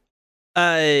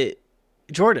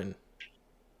 Jordan.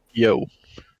 Yo,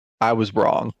 I was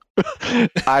wrong.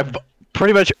 I've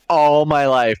pretty much all my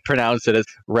life pronounced it as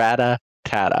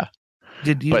Rattata.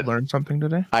 Did you learn something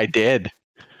today? I did.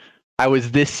 I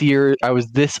was this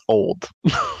old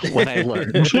when I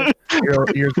learned.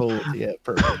 You're old. Yeah,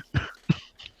 perfect.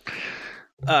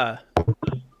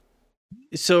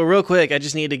 So real quick, I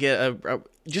just need to get a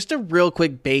real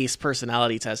quick base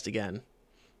personality test again.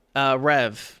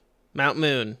 Rev, Mount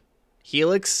Moon,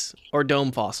 Helix, or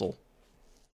Dome Fossil?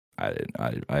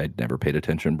 I never paid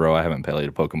attention, bro. I haven't played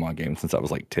a Pokemon game since I was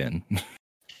like 10.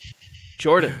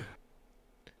 Jordan.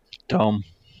 Dome.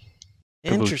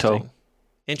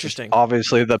 Interesting.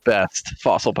 Obviously the best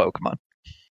fossil Pokemon.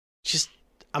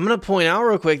 I'm going to point out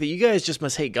real quick that you guys just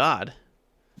must hate God.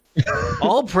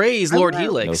 All praise Lord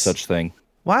Helix. No such thing.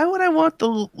 Why would I want the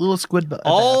little squid?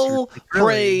 All bastard? Like, really?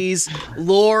 praise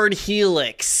Lord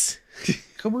Helix.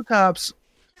 Kabutops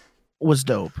was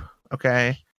dope.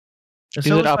 Okay. And He's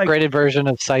so an it's like- upgraded version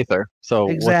of Scyther. So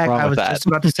what's exactly. wrong I with was that? just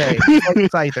about to say,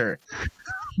 it's like Scyther.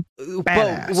 But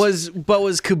Badass.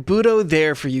 was Kabuto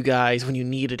there for you guys when you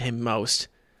needed him most?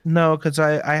 No, because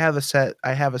I have a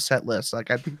set list.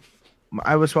 Like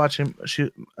I was watching.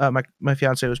 My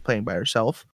fiance was playing by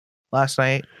herself last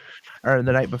night or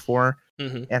the night before,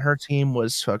 Mhm. and her team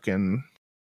was fucking.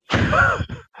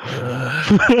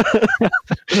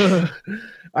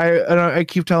 I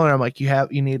keep telling her, I'm like,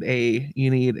 you need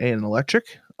an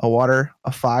electric, a water,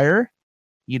 a fire.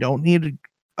 You don't need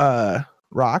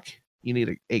rock. You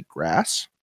need a grass,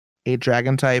 a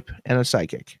dragon type, and a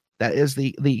psychic. That is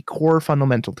the core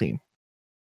fundamental team.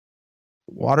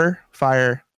 Water,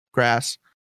 fire, grass,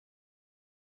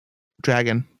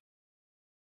 dragon.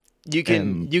 You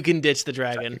can ditch the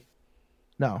dragon.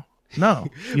 No.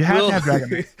 You have to have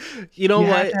dragon. You know You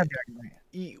have what? to have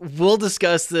Dragonite. We'll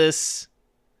discuss this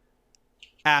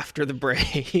after the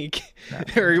break.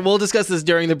 Or we'll discuss this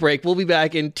during the break. We'll be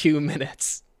back in 2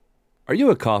 minutes. Are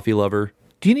you a coffee lover?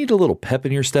 Do you need a little pep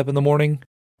in your step in the morning?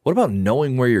 What about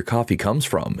knowing where your coffee comes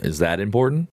from? Is that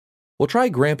important? Well, try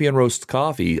Grampian Roast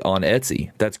Coffee on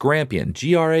Etsy. That's Grampian,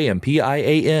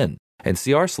 Grampian, and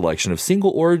see our selection of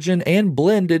single origin and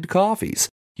blended coffees.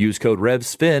 Use code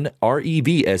REVSVEN,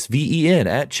 REVSVEN,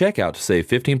 at checkout to save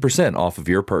 15% off of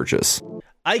your purchase.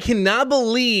 I cannot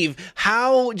believe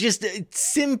how just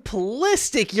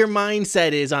simplistic your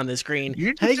mindset is on the screen.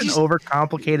 You're I just an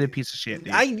overcomplicated piece of shit,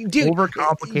 dude. dude,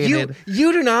 Overcomplicated.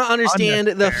 You do not understand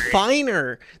the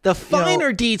Unnecessary.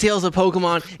 finer details of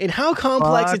Pokemon and how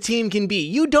complex a Fuck. team can be.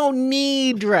 You don't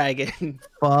need Dragon.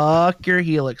 Fuck your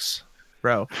Helix,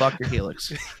 bro. Fuck your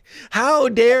Helix. How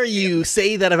dare you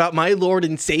say that about my Lord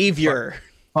and Savior?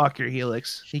 Fuck your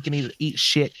Helix. He can eat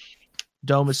shit.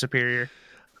 Dome is superior.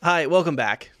 Hi, welcome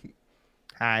back.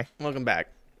 Hi. Welcome back.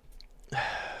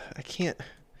 I can't.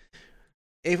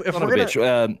 If Son of we're a gonna,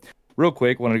 bitch. Real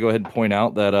quick, wanted to go ahead and point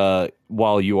out that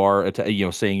while you are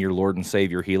saying your Lord and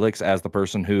Savior Helix, as the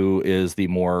person who is the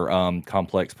more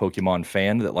complex Pokemon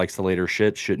fan that likes the later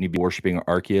shit, shouldn't you be worshiping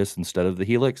Arceus instead of the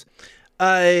Helix?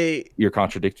 You're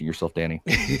contradicting yourself, Danny.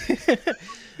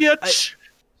 Yitch.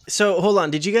 So hold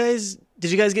on. Did you guys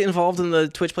get involved in the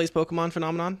Twitch Plays Pokemon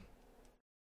phenomenon?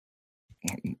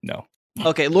 No.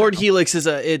 Okay, Lord Helix is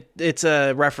it's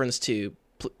a reference to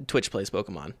Twitch Plays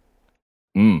Pokemon.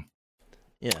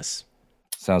 Yes.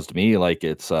 Sounds to me like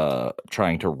it's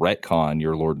trying to retcon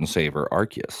your Lord and Savior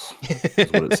Arceus.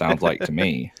 That's what it sounds like to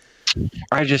me.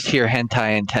 I just hear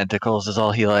hentai and tentacles is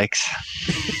all he likes.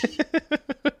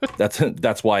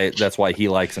 That's why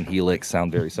Helix and Helix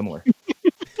sound very similar.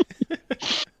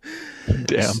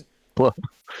 Damn.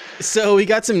 So we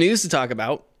got some news to talk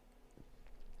about.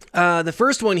 The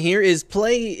first one here is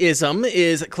Playism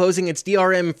is closing its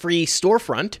DRM-free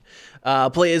storefront.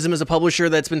 Playism is a publisher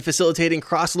that's been facilitating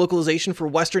cross-localization for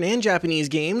Western and Japanese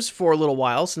games for a little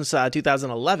while, since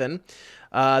 2011.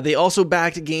 They also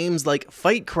backed games like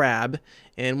Fight Crab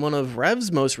and one of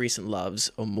Rev's most recent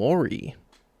loves, Omori.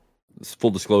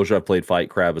 Full disclosure, I've played Fight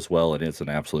Crab as well, and it's an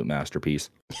absolute masterpiece.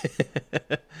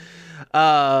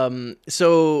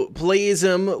 So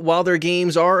Playism, while their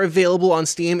games are available on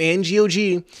Steam and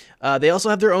GOG, they also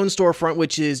have their own storefront,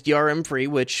 which is DRM free,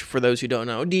 which for those who don't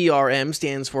know, DRM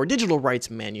stands for Digital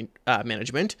Rights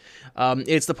Management.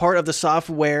 It's the part of the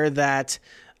software that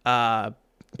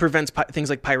prevents things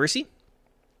like piracy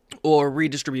or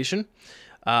redistribution.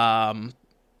 And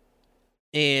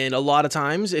a lot of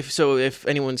times, if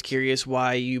anyone's curious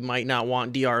why you might not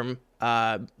want DRM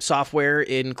software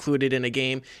included in a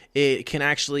game, it can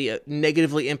actually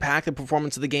negatively impact the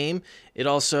performance of the game. It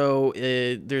also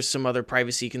there's some other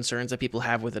privacy concerns that people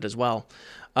have with it as well.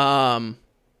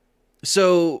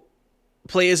 So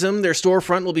Playism, their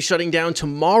storefront will be shutting down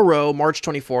tomorrow, March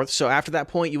 24th. So after that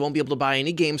point, you won't be able to buy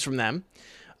any games from them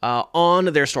on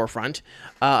their storefront.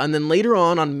 And then later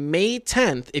on May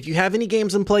 10th, if you have any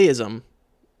games in Playism,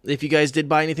 if you guys did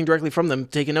buy anything directly from them,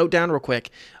 take a note down real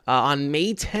quick. On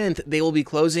May 10th, they will be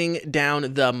closing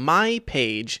down the My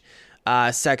Page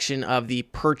section of the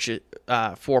purchase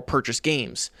for purchase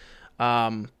games.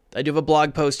 I do have a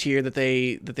blog post here that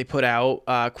they put out.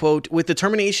 Quote, with the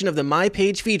termination of the My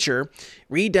Page feature,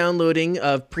 re-downloading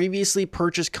of previously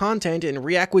purchased content and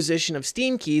reacquisition of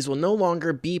Steam keys will no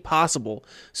longer be possible.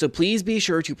 So please be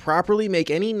sure to properly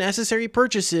make any necessary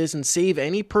purchases and save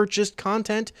any purchased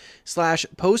content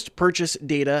 / post-purchase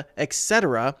data,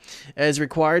 etc. as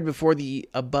required before the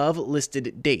above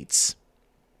listed dates.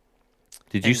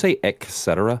 Did you say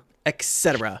etc.?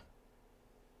 Etc.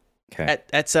 Okay.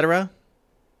 Et cetera.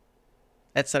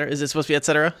 Et cetera. Is it supposed to be et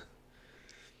cetera?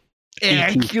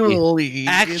 Actually,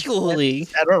 Actually.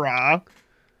 etc.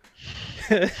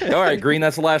 All right, Green.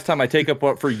 That's the last time I take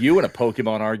up for you in a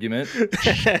Pokemon argument,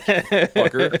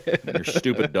 fucker. Your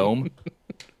stupid dome.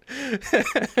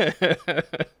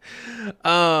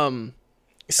 I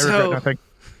regret nothing.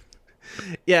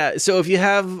 Yeah, so if you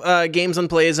have games on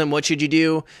Playism, what should you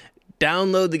do?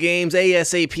 Download the games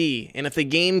ASAP. And if the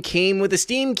game came with a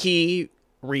Steam key,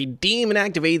 redeem and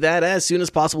activate that as soon as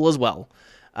possible as well.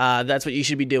 That's what you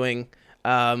should be doing,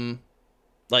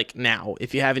 like now,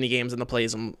 if you have any games in the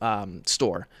Playism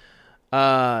store.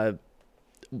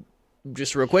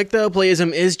 Just real quick though,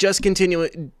 Playism is just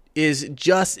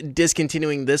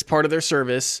discontinuing this part of their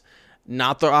service,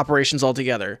 not their operations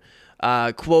altogether.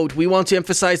 Quote, "We want to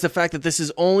emphasize the fact that this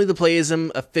is only the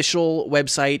Playism official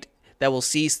website that will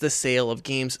cease the sale of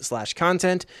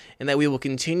games/content, and that we will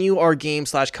continue our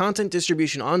game/content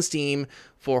distribution on Steam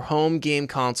for home game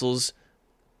consoles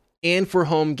and for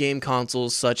home game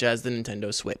consoles such as the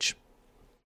Nintendo Switch."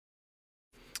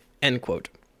 End quote.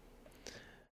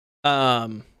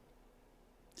 I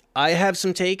have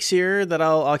some takes here that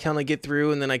I'll kind of get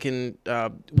through, and then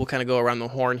we'll kind of go around the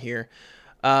horn here.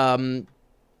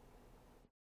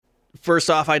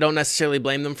 First off, I don't necessarily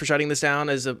blame them for shutting this down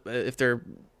if they're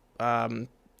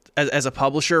as a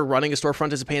publisher. Running a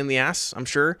storefront is a pain in the ass, I'm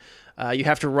sure. You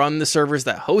have to run the servers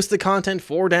that host the content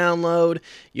for download.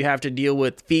 You have to deal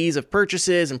with fees of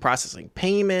purchases and processing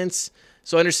payments.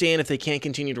 So I understand if they can't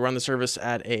continue to run the service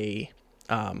at a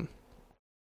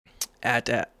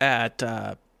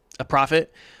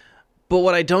profit. But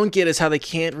what I don't get is how they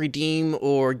can't redeem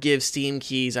or give Steam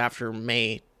keys after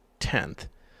May 10th.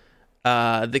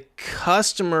 If the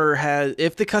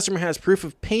customer has proof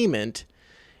of payment,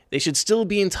 they should still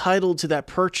be entitled to that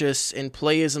purchase, and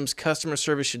Playism's customer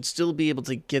service should still be able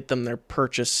to get them their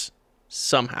purchase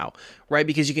somehow, right?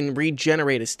 Because you can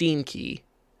regenerate a Steam key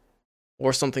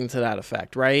or something to that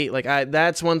effect, right? Like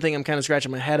that's one thing I'm kind of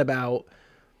scratching my head about.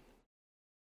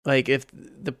 Like if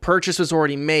the purchase was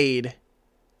already made,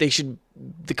 the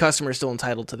customer is still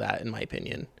entitled to that, in my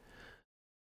opinion.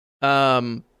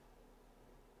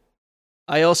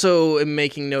 I also am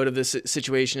making note of this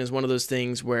situation as one of those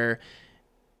things where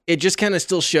it just kind of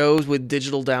still shows with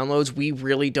digital downloads, we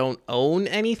really don't own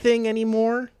anything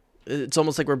anymore. It's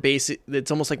almost like we're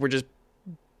just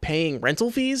paying rental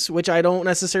fees, which I don't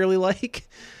necessarily like.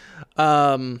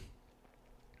 But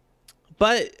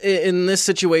in this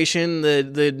situation,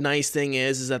 the nice thing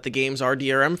is that the games are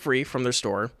DRM free from their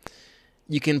store.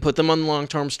 You can put them on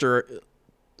long-term storage.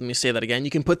 Let me say that again.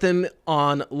 You can put them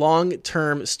on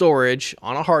long-term storage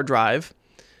on a hard drive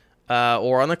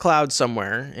or on the cloud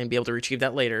somewhere and be able to retrieve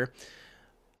that later.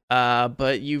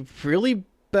 But you really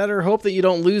better hope that you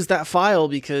don't lose that file,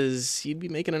 because you'd be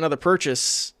making another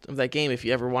purchase of that game if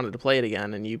you ever wanted to play it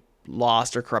again and you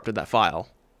lost or corrupted that file,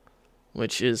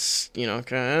 which is,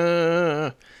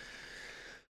 yeah,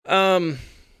 I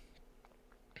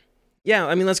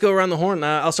mean, let's go around the horn.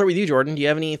 I'll start with you, Jordan. Do you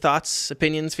have any thoughts,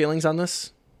 opinions, feelings on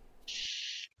this?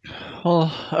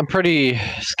 Well, I'm pretty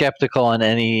skeptical on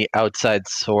any outside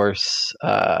source,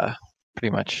 pretty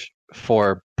much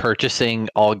for purchasing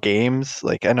all games.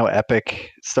 Like, I know Epic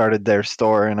started their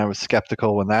store, and I was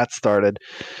skeptical when that started.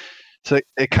 So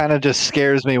it kind of just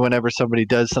scares me whenever somebody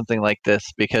does something like this,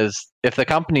 because if the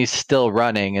company's still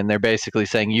running and they're basically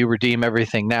saying you redeem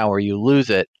everything now or you lose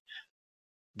it,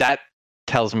 that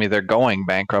tells me they're going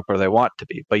bankrupt, or they want to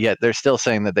be, but yet they're still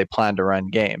saying that they plan to run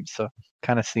games. So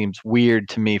kind of seems weird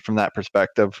to me from that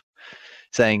perspective,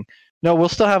 saying, no, we'll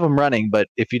still have them running, but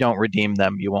if you don't redeem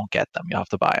them, you won't get them. You'll have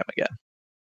to buy them again.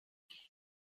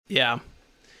 Yeah.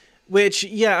 Which,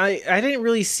 yeah, I didn't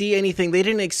really see anything. They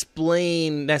didn't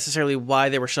explain necessarily why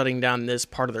they were shutting down this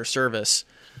part of their service,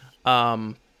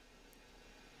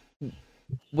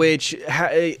 which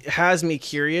has me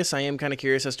curious. I am kind of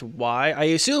curious as to why. I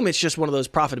assume it's just one of those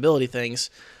profitability things.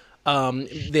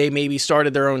 They maybe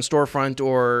started their own storefront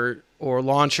or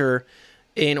launcher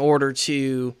in order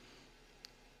to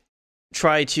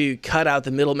try to cut out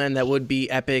the middlemen that would be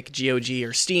Epic, GOG,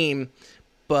 or Steam,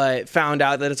 but found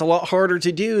out that it's a lot harder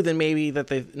to do than maybe that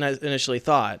they initially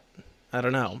thought. I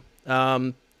don't know.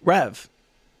 Rev.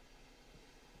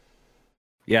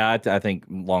 Yeah, I think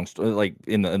in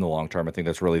the long term, I think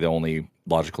that's really the only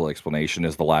logical explanation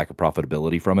is the lack of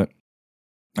profitability from it,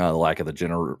 the lack of the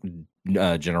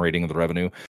generating of the revenue.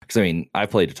 Because I mean,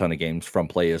 I've played a ton of games from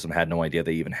Playism, had no idea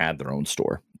they even had their own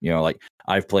store. Like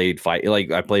I played Fight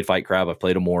Crab, I've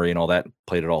played Omori and all that,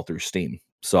 played it all through Steam.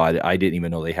 So I didn't even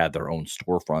know they had their own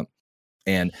storefront.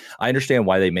 And I understand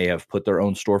why they may have put their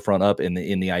own storefront up in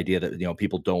the idea that, you know,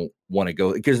 people don't want to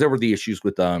go, because there were the issues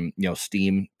with you know,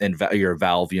 Steam and your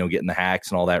Valve, you know, getting the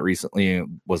hacks and all that recently.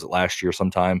 Was it last year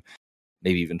sometime?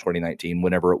 Maybe even 2019,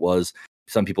 whenever it was.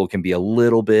 Some people can be a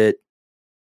little bit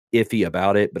iffy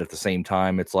about it, but at the same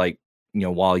time, it's like, you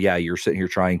know, while you're sitting here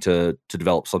trying to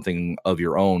develop something of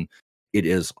your own, it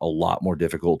is a lot more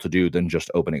difficult to do than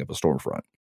just opening up a storefront.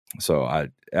 So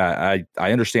I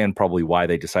understand probably why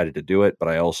they decided to do it, but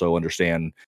I also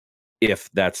understand if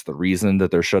that's the reason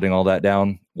that they're shutting all that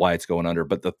down, why it's going under.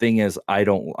 But the thing is,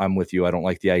 I'm with you. I don't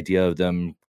like the idea of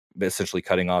them essentially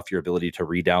cutting off your ability to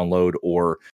re-download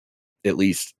or at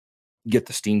least get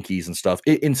the Steam keys and stuff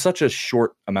in such a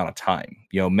short amount of time.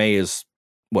 You know, May is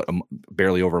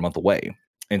barely over a month away.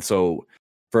 And so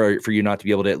for you not to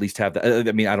be able to at least have that,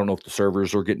 I mean, I don't know if the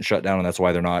servers are getting shut down and that's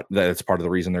why that's part of the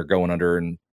reason they're going under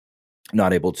and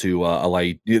not able to allow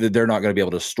you, they're not going to be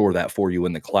able to store that for you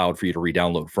in the cloud for you to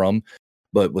re-download from.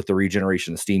 But with the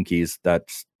regeneration of Steam keys, that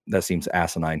seems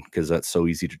asinine because that's so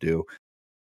easy to do.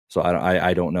 So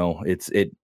I don't know.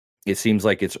 It seems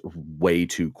like it's way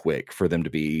too quick for them to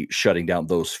be shutting down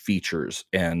those features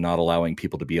and not allowing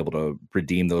people to be able to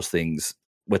redeem those things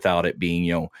without it being,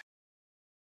 you know,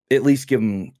 at least give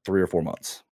them 3 or 4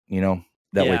 months, you know,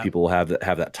 that way people will have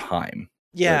that time.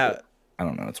 Yeah. But, I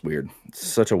don't know. It's weird. It's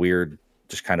such a weird,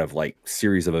 just kind of like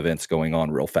series of events going on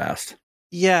real fast.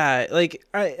 Yeah, like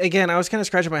I was kind of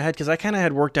scratching my head because I kind of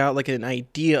had worked out like an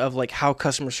idea of like how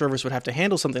customer service would have to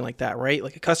handle something like that, right?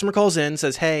 Like a customer calls in,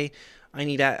 says, "Hey,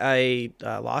 I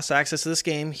lost access to this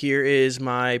game. Here is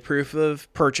my proof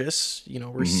of purchase, you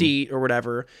know, receipt or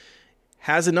whatever."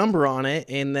 Has a number on it,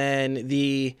 and then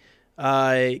the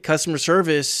customer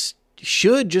service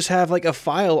should just have like a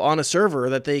file on a server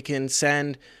that they can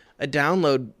send a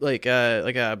download, like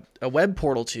a web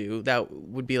portal to, that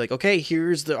would be like, okay,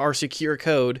 here's our secure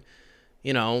code,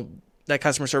 you know, that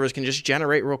customer service can just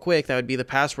generate real quick. That would be the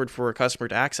password for a customer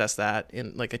to access that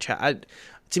in like a chat.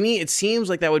 To me, it seems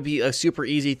like that would be a super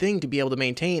easy thing to be able to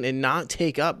maintain and not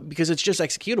take up, because it's just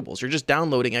executables. You're just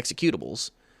downloading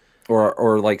executables.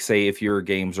 Or like, say, if your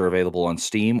games are available on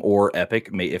Steam or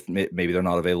Epic, if maybe they're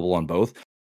not available on both,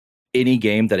 any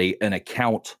game that an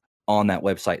account on that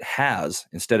website has,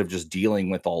 instead of just dealing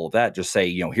with all of that, just say,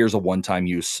 you know, here's a one-time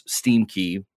use Steam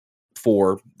key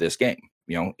for this game,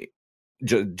 you know,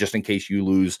 just in case you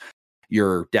lose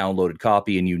your downloaded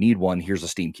copy and you need one, here's a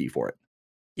Steam key for it.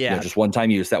 Yeah. You know, just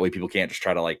one-time use. That way people can't just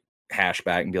try to like hash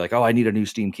back and be like, oh, I need a new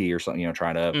Steam key or something, you know,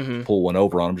 trying to pull one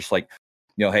over on them. Just like,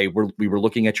 you know, hey, we were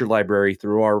looking at your library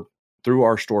through our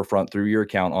storefront, through your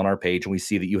account on our page, and we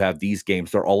see that you have these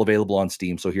games. They're all available on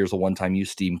Steam. So here's a one-time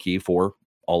use Steam key for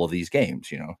all of these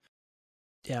games, you know?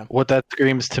 Yeah. What that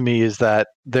screams to me is that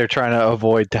they're trying to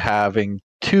avoid to having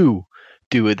to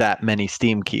do with that many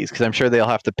Steam keys, because I'm sure they'll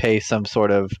have to pay some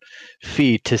sort of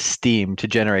fee to Steam to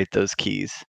generate those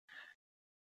keys.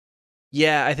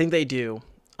 Yeah, I think they do.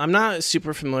 I'm not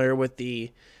super familiar with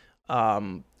the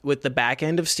back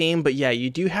end of Steam, but yeah, you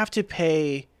do have to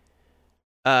pay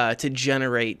to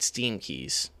generate Steam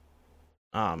keys.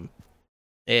 And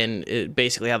it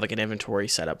basically have like an inventory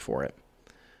set up for it.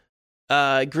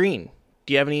 Green,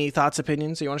 do you have any thoughts,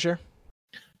 opinions that you want to share?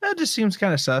 That just seems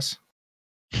kind of sus.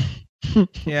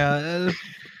 Yeah,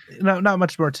 not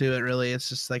much more to it, really. It's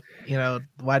just like, you know,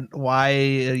 why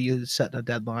are you setting a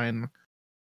deadline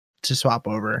to swap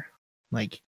over?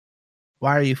 Like,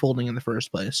 why are you folding in the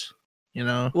first place? You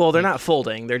know? Well, they're not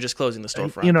folding. They're just closing the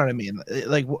storefront. You know what I mean?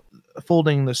 Like,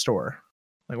 folding the store.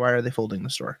 Like, why are they folding the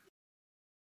store?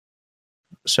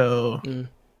 So,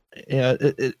 yeah,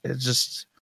 it's just...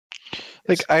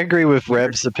 Like, I agree with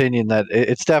Reb's opinion that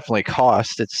it's definitely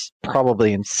cost. It's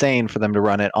probably insane for them to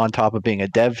run it on top of being a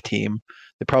dev team.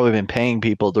 They've probably been paying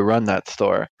people to run that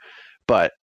store.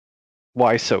 But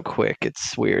why so quick?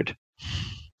 It's weird.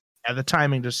 Yeah, the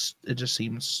timing just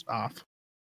seems off.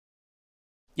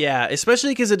 Yeah,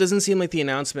 especially because it doesn't seem like the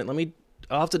announcement.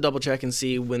 I'll have to double check and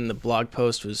see when the blog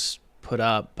post was put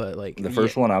up, but like the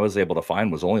first one I was able to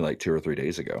find was only like 2 or 3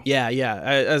 days ago. Yeah.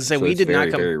 As I say, so we did very,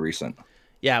 not come very recent.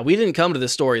 Yeah, we didn't come to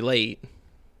this story late.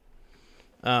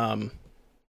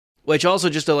 Which also,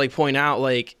 just to like point out,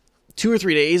 like 2 or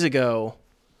 3 days ago,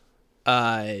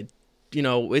 you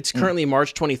know, it's currently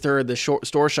March 23rd. The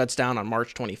store shuts down on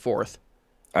March 24th.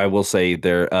 I will say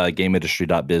their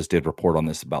GameIndustry.biz did report on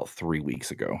this about 3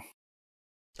 weeks ago.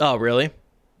 Oh, really?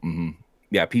 Mm-hmm.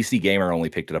 Yeah, PC Gamer only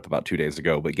picked it up about 2 days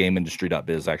ago, but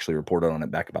GameIndustry.biz actually reported on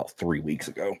it back about 3 weeks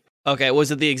ago. Okay,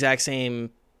 was it the exact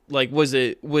same? Like, was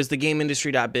the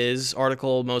GameIndustry.biz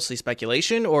article mostly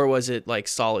speculation, or was it like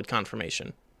solid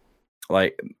confirmation?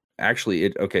 Like,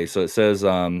 actually, so it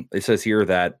says here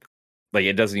that like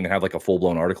it doesn't even have like a full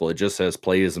blown article. It just says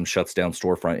Playism shuts down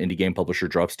storefront. Indie game publisher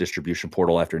drops distribution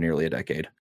portal after nearly a decade.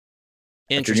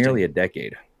 After nearly a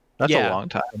decade. That's a long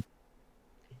time.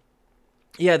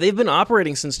 Yeah, they've been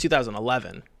operating since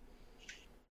 2011.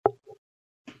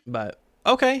 But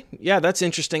okay, yeah, that's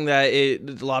interesting that a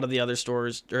lot of the other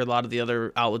stores or a lot of the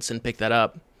other outlets didn't pick that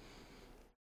up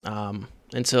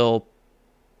until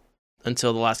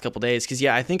the last couple days. Because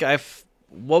yeah, I think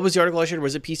what was the article I shared?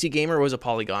 Was it PC Gamer or was it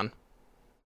Polygon?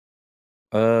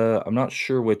 I'm not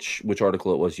sure which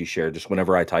article it was you shared. Just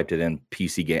whenever I typed it in,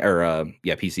 PC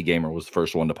Gamer was the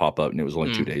first one to pop up, and it was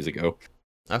only 2 days ago.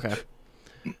 Okay.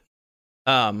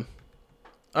 All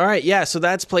right, yeah. So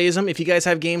that's Playism. If you guys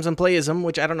have games on Playism,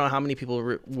 which I don't know how many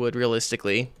people would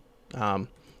realistically get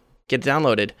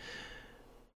downloaded.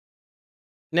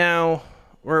 Now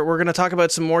we're gonna talk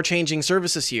about some more changing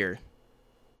services here.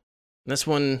 This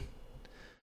one,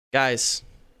 guys,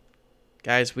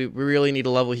 we really need a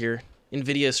level here.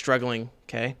 Nvidia is struggling,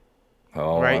 okay?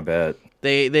 Oh, right? I bet.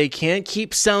 They can't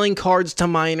keep selling cards to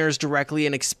miners directly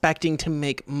and expecting to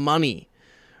make money,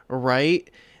 right?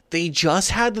 They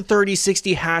just had the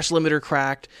 3060 hash limiter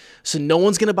cracked, so no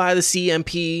one's going to buy the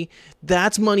CMP.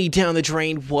 That's money down the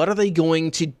drain. What are they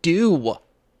going to do?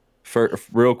 For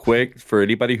real quick, for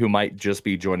anybody who might just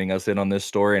be joining us in on this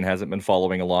story and hasn't been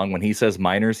following along, when he says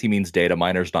minors, he means data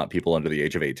minors, not people under the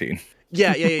age of 18.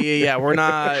 Yeah. We're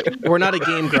not a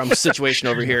Game Grumps situation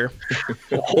over here,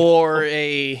 or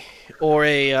a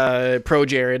Pro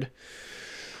Jared,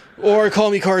 or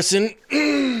Call Me Carson.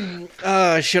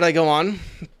 Should I go on?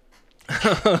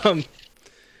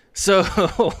 So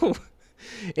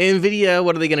Nvidia,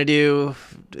 what are they going to do?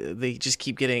 They just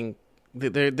keep getting.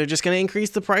 They're just going to increase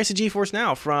the price of GeForce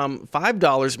Now from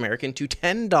 $5 American to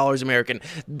 $10 American.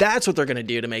 That's what they're going to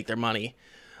do to make their money.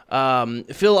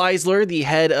 Phil Eisler, the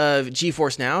head of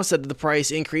GeForce Now, said that the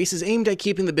price increase is aimed at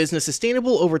keeping the business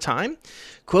sustainable over time.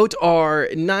 Quote, our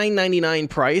 $9.99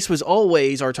 price was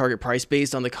always our target price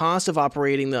based on the cost of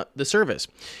operating the service.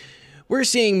 We're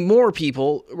seeing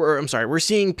we're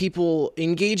seeing people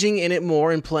engaging in it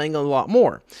more and playing a lot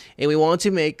more. And we want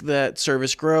to make that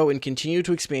service grow and continue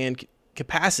to expand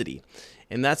capacity.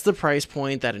 And that's the price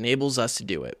point that enables us to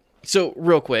do it. So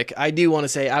real quick, I do want to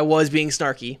say I was being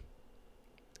snarky,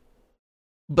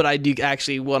 but I do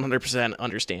actually 100%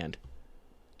 understand.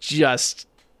 Just,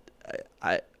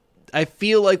 I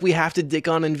feel like we have to dick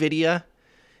on Nvidia.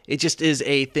 It just is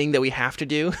a thing that we have to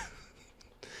do.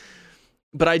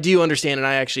 But I do understand, and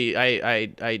I'm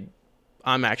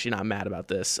actually not mad about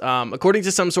this. According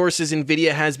to some sources,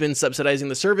 Nvidia has been subsidizing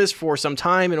the service for some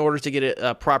time in order to get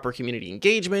a proper community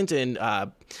engagement and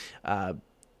kind of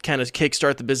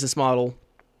kickstart the business model.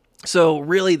 So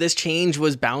really, this change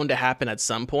was bound to happen at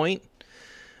some point.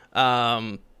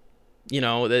 So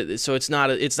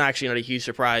it's actually not a huge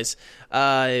surprise.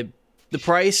 The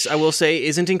price, I will say,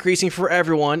 isn't increasing for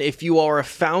everyone. If you are a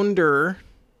founder,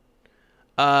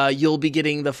 you'll be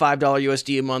getting the $5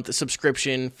 USD a month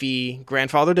subscription fee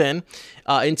grandfathered in.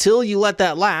 Until you let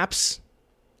that lapse,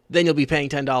 then you'll be paying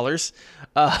 $10.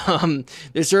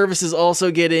 The service is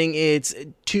also getting its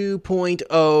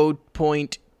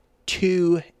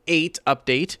 2.0.28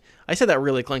 update. I said that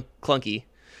really clunky.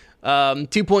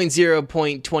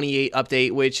 2.0.28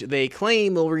 update, which they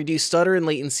claim will reduce stutter and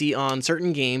latency on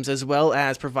certain games, as well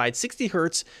as provide 60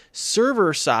 Hz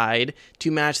server side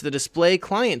to match the display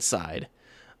client side.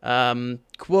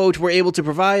 Quote, we're able to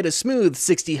provide a smooth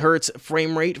 60 Hz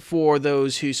frame rate for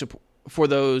those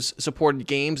supported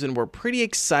games, and we're pretty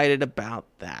excited about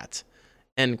that.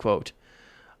 End quote.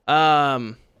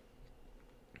 Yeah,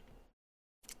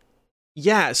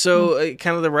 so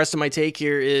kind of the rest of my take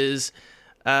here is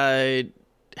we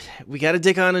got to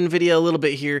dig on Nvidia a little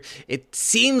bit here. It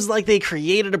seems like they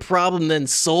created a problem, then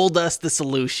sold us the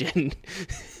solution.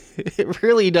 It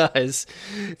really does.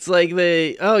 It's like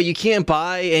you can't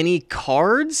buy any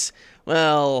cards?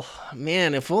 Well,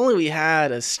 man, if only we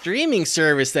had a streaming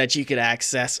service that you could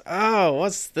access. Oh,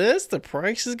 what's this? The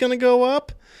price is going to go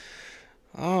up?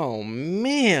 Oh,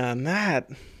 man, that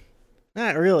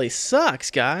really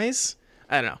sucks, guys.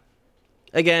 I don't know.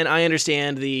 Again, I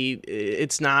understand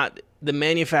it's not the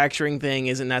manufacturing thing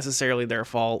isn't necessarily their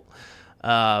fault.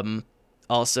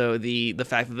 Also, the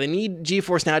fact that they need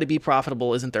GeForce Now to be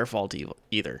profitable isn't their fault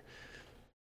either.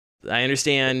 I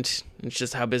understand it's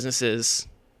just how business is,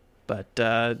 but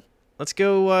let's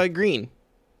go green.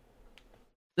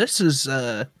 This is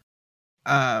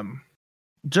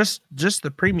just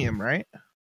the premium, right?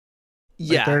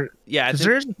 Yeah, yeah.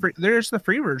 There's the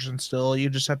free version still. You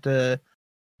just have to.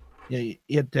 You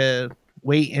have to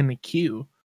wait in the queue.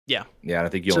 Yeah, I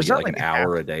think you So only it's get not like like an a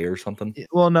hour a day or something.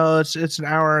 Well, no, it's an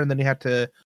hour, and then you have to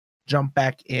jump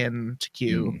back in to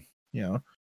queue. Mm. You know,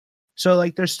 so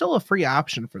like there's still a free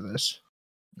option for this.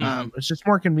 Mhm. It's just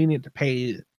more convenient to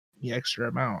pay the extra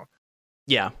amount.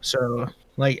 Yeah. So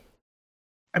like,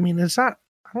 I mean, it's not.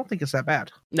 I don't think it's that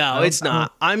bad. No, I it's don't-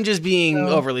 not. I'm just being No.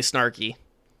 overly snarky.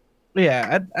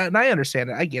 Yeah, and I understand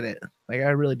it. I get it. Like I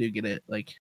really do get it.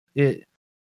 Like it.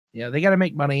 Yeah, they got to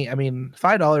make money. I mean,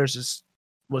 $5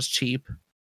 was cheap.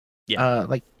 Yeah.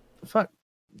 Like fuck.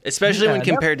 Especially when Yeah,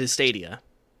 compared to Stadia.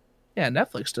 Yeah,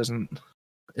 Netflix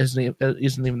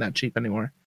isn't even that cheap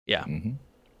anymore. Yeah. Mhm.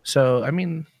 So I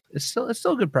mean, it's still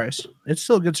a good price. It's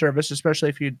still a good service, especially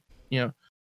if you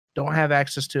don't have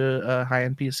access to a high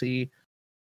end PC,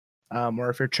 or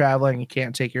if you're traveling, you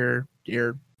can't take your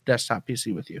desktop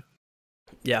PC with you.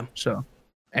 Yeah. So,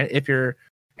 and if you're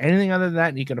anything other than that,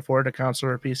 and you can afford a console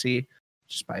or a PC,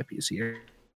 just buy a PC.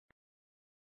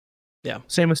 Yeah.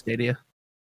 Same with Stadia,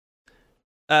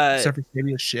 except for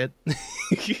Stadia's shit.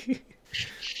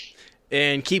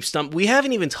 And keep stump. We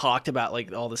haven't even talked about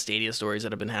like all the Stadia stories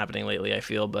that have been happening lately, I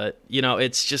feel, but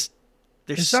it's just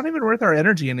It's not even worth our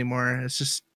energy anymore. It's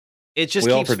just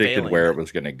we all keeps predicted failing. where it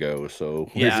was going to go, so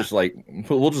we're Yeah. just like,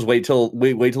 we'll just wait till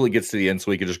it gets to the end,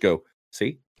 so we can just go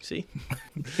see.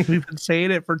 we've been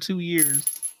saying it for 2 years.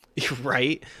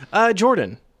 Right.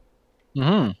 Jordan,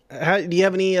 Mm-hmm. do you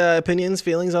have any opinions,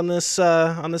 feelings on this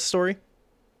story?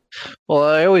 Well,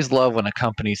 I always love when a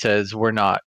company says we're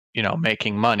not,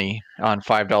 making money on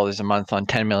 $5 a month on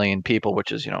 10 million people,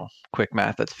 which is, quick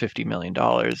math, that's $50 million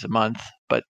a month.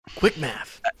 But Quick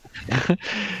math.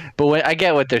 but when I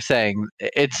get what they're saying,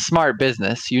 it's smart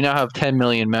business. You now have 10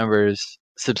 million members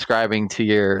subscribing to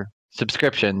your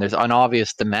subscription. There's an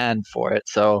obvious demand for it,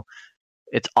 so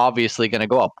it's obviously going to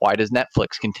go up. Why does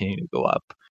Netflix continue to go up?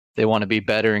 They want to be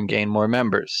better and gain more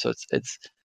members. So it's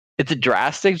a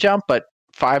drastic jump, but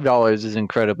 $5 is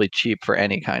incredibly cheap for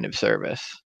any kind of service.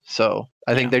 So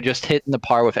I think they're just hitting the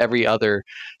par with every other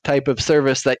type of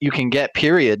service that you can get,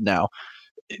 period. Now,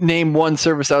 name one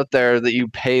service out there that you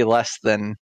pay less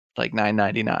than like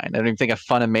 $9.99. I don't even think a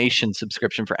Funimation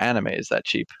subscription for anime is that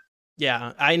cheap.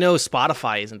 Yeah, I know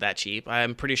Spotify isn't that cheap.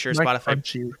 I'm pretty sure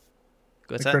Spotify.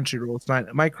 What's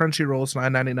that? My Crunchyroll is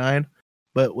 $9.99,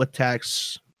 but with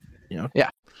tax,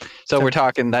 So we're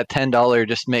talking that $10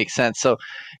 just makes sense. So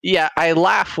yeah, I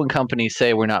laugh when companies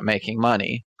say we're not making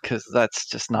money because that's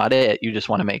just not it. You just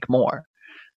want to make more.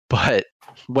 But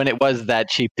when it was that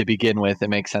cheap to begin with, it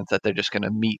makes sense that they're just going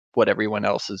to meet what everyone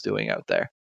else is doing out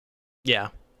there. Yeah.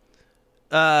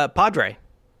 Padre,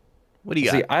 what do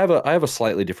you got? See, I have a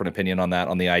slightly different opinion on that,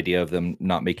 on the idea of them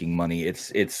not making money.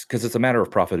 It's because it's a matter of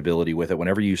profitability with it.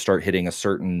 Whenever you start hitting a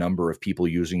certain number of people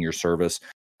using your service,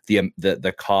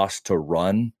 the cost to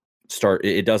run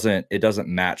it doesn't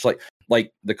match.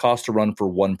 Like the cost to run for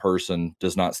one person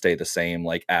does not stay the same.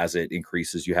 Like as it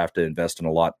increases, you have to invest in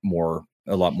a lot more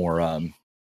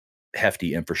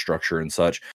hefty infrastructure and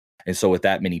such. And so with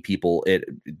that many people,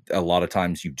 a lot of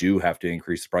times you do have to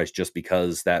increase the price just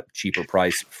because that cheaper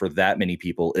price for that many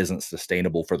people isn't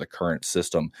sustainable for the current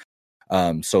system.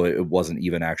 So it wasn't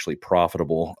even actually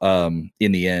profitable.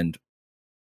 In the end,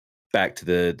 back to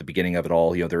the beginning of it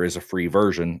all, there is a free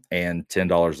version, and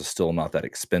 $10 is still not that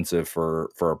expensive for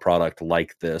a product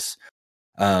like this.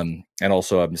 And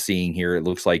also I'm seeing here, it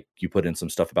looks like you put in some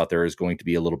stuff about there is going to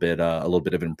be a little bit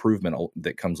of improvement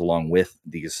that comes along with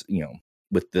these,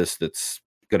 with this, that's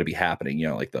going to be happening,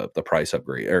 like the price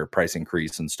upgrade or price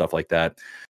increase and stuff like that.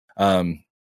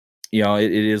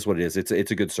 It is what it is.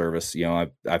 It's a good service.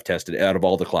 I've tested it. Out of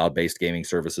all the cloud-based gaming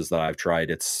services that I've tried,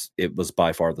 it was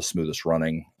by far the smoothest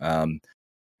running. And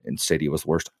Stadia was the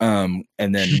worst. And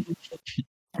then,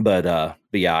 but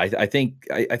yeah, I think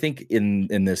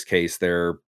in this case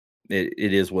it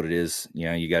is what it is.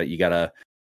 You gotta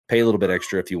pay a little bit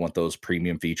extra if you want those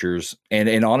premium features.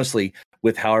 And honestly,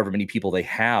 with however many people they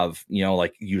have,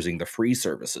 like using the free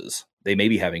services, they may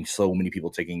be having so many people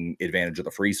taking advantage of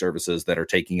the free services that are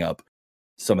taking up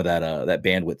some of that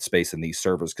bandwidth space in these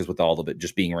servers. Because with all of it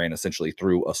just being ran essentially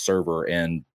through a server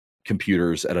and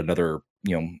computers at another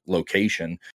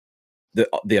location,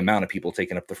 the amount of people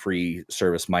taking up the free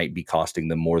service might be costing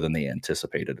them more than they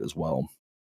anticipated as well.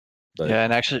 But yeah,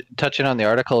 and actually touching on the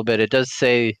article a bit, it does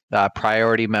say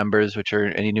priority members, which are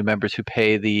any new members who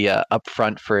pay the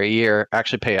upfront for a year,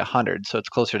 actually pay $100, so it's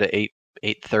closer to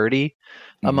 $830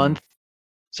 a month.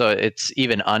 So it's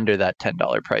even under that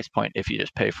 $10 price point if you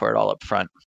just pay for it all up front.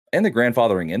 And the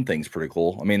grandfathering in thing's pretty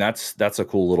cool. I mean, that's a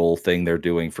cool little thing they're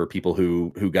doing for people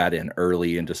who got in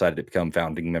early and decided to become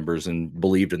founding members and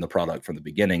believed in the product from the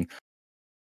beginning.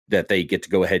 that they get to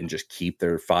go ahead and just keep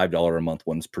their $5 a month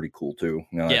one's pretty cool too.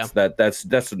 That's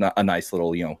a nice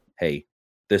little, hey,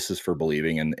 this is for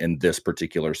believing in this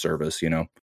particular service,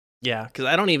 Yeah, because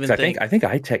I don't even think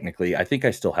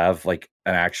I still have like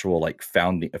an actual like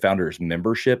founders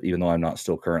membership, even though I'm not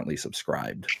still currently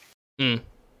subscribed. Yeah,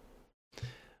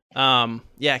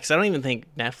 because I don't even think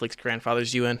Netflix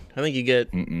grandfathers you in. I think you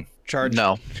get charged.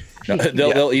 No.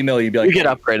 They'll email you and be like, you get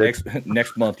upgraded.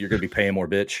 Next month you're gonna be paying more,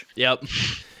 bitch. Yep.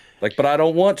 Like, but I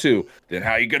don't want to. Then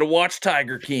how you gonna watch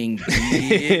Tiger King,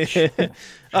 bitch?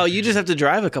 Oh, you just have to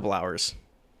drive a couple hours.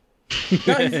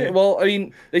 No, well, I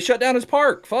mean, they shut down his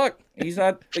park. Fuck. He's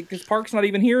not, like, his park's not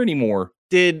even here anymore.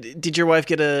 Did your wife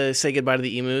get to say goodbye to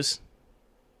the emus?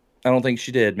 I don't think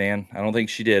she did, man. I don't think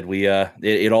she did. We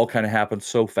it all kind of happened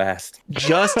so fast.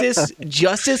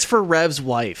 Justice for Rev's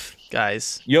wife,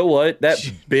 guys. You know what? That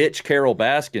bitch Carol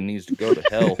Baskin needs to go to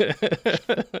hell.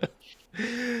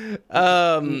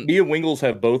 Me and Wingles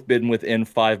have both been within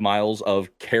 5 miles of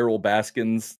Carol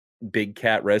Baskin's Big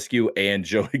Cat Rescue and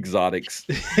Joe Exotic's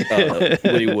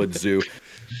Wynnewood Zoo.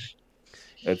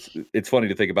 It's funny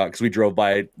to think about because we drove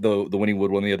by the Wynnewood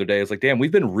one the other day. It's like, damn,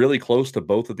 we've been really close to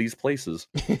both of these places,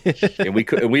 and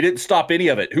we didn't stop any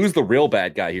of it. Who's the real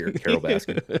bad guy here, Carol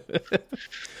Baskin?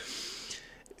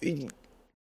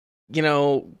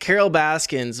 Carol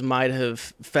Baskins might have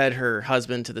fed her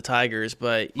husband to the tigers,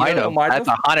 but might have. That's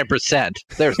 100%.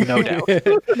 There's no doubt.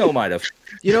 No, might have.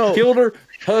 Killed her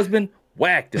husband,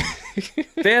 whacked him,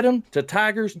 fed him to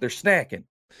tigers. They're snacking.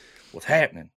 What's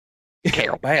happening?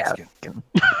 Carol Baskin.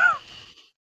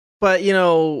 But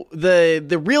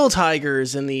the real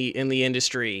tigers in the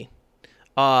industry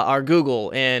are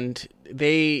Google, and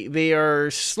they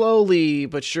are slowly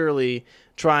but surely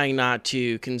trying not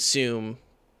to consume.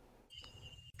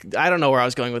 I don't know where I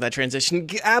was going with that transition.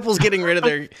 Apple's getting rid of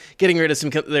some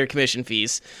their commission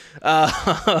fees,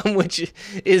 which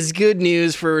is good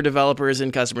news for developers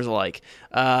and customers alike.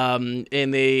 And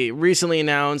they recently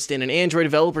announced in an Android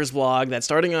developers blog that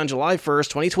starting on July 1st,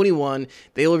 2021,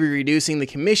 they will be reducing the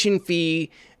commission fee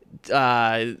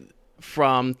from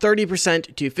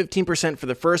 30% to 15% for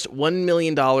the first $1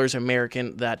 million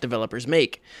American that developers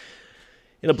make.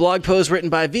 In a blog post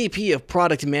written by VP of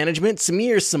Product Management,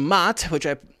 Samir Samat, which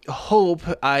I hope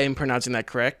I am pronouncing that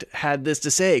correct, had this to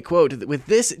say, quote, "With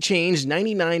this change,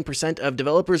 99% of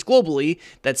developers globally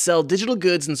that sell digital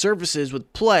goods and services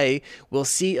with Play will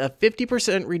see a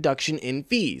 50% reduction in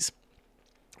fees.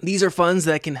 These are funds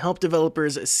that can help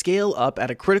developers scale up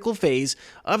at a critical phase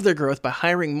of their growth by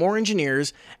hiring more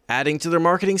engineers, adding to their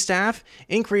marketing staff,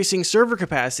 increasing server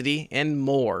capacity, and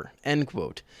more," end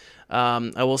quote.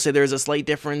 I will say there's a slight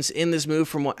difference in this move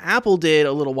from what Apple did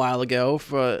a little while ago.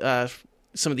 For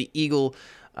some of the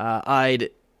eagle-eyed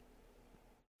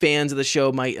fans of the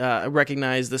show might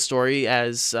recognize the story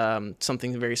as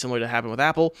something very similar to happen with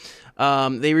Apple.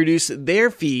 They reduced their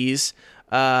fees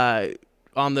on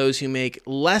those who make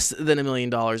less than $1 million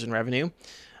in revenue.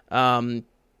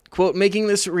 Quote, "Making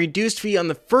this reduced fee on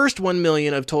the first $1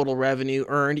 million of total revenue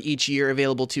earned each year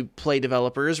available to Play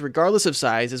developers, regardless of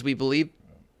size, as we believe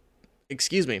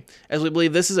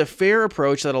this is a fair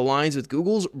approach that aligns with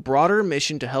Google's broader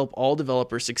mission to help all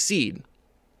developers succeed."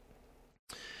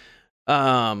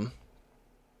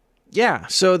 Yeah,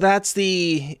 so that's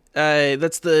the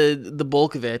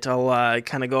bulk of it. I'll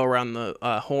kind of go around the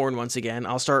horn once again.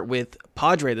 I'll start with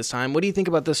Padre this time. What do you think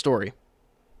about this story?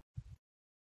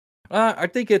 I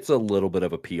think it's a little bit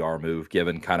of a PR move,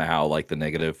 given kind of how like the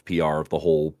negative PR of the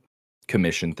whole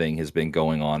commission thing has been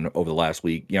going on over the last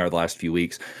week, the last few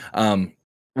weeks.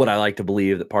 What I like to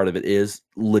believe that part of it is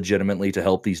legitimately to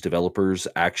help these developers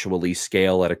actually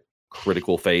scale at a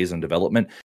critical phase in development.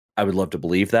 I would love to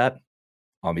believe that.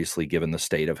 Obviously, given the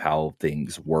state of how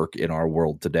things work in our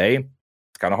world today,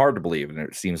 it's kind of hard to believe, and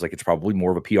it seems like it's probably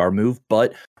more of a PR move.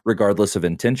 But regardless of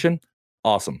intention,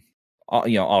 awesome.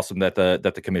 Awesome that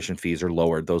the commission fees are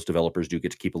lowered. Those developers do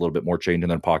get to keep a little bit more change in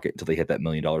their pocket until they hit that $1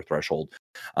 million threshold.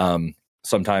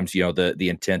 Sometimes, the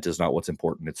intent is not what's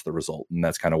important; it's the result, and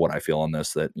that's kind of what I feel on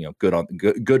this. That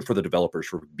good for the developers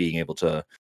for being able to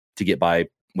get by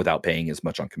without paying as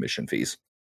much on commission fees.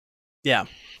 Yeah,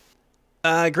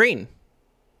 Green.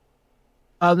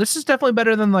 This is definitely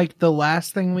better than like the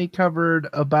last thing we covered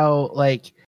about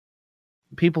like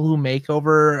people who make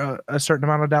over a certain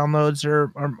amount of downloads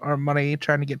or money,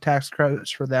 trying to get tax credits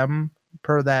for them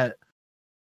per that.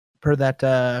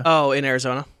 In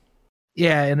Arizona.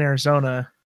 Yeah, in Arizona.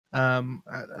 I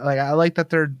like that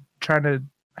they're trying to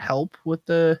help with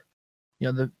the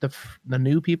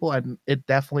new people, and it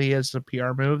definitely is a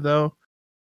PR move though.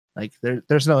 Like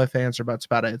there's no ifs, ands, or buts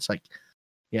about it. It's like,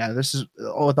 yeah, this is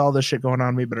with all this shit going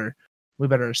on, we better we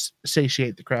better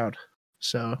satiate the crowd.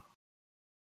 So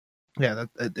yeah,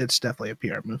 it's definitely a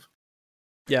PR move.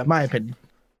 Yeah, my opinion.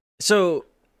 So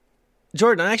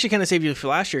Jordan, I actually kind of saved you for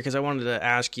last year because I wanted to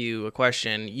ask you a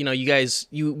question. You know, you guys,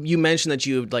 you mentioned that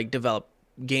you like develop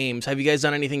games. Have you guys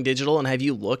done anything digital, and have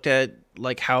you looked at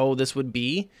like how this would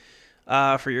be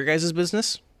for your guys'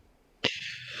 business?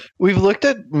 We've looked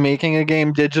at making a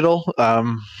game digital.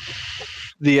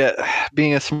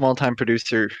 Being a small-time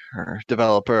producer or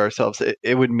developer ourselves,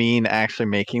 it would mean actually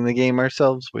making the game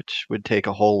ourselves, which would take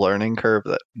a whole learning curve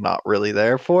that I'm not really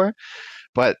there for.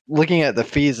 But looking at the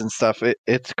fees and stuff,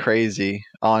 it's crazy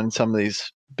on some of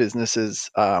these businesses.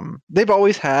 They've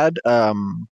always had like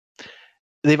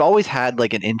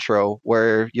an intro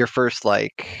where your first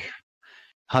like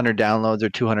 100 downloads or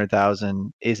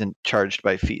 200,000 isn't charged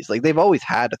by fees. Like they've always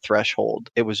had a threshold.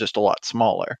 It was just a lot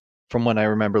smaller from when I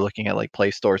remember looking at like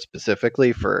Play Store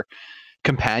specifically for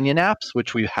companion apps,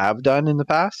 which we have done in the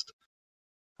past.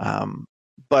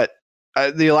 But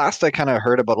the last I kind of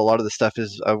heard about a lot of the stuff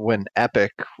is when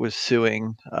Epic was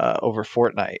suing over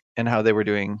Fortnite and how they were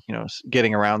doing,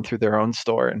 getting around through their own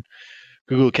store, and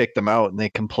Google kicked them out and they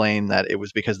complained that it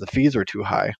was because the fees were too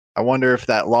high. I wonder if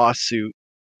that lawsuit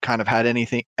kind of had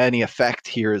any effect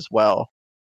here as well.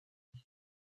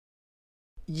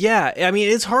 Yeah, I mean,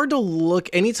 it's hard to look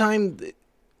anytime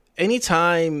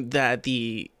that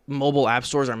the mobile app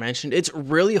stores are mentioned, it's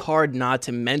really hard not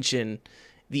to mention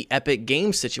the Epic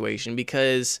Games situation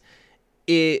because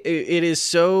it is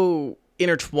so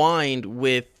intertwined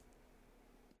with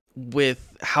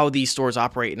how these stores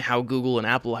operate and how Google and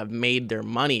Apple have made their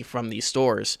money from these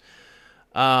stores.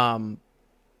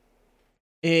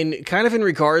 And kind of in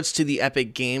regards to the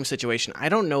Epic Games situation, I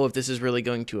don't know if this is really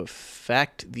going to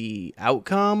affect the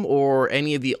outcome or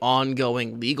any of the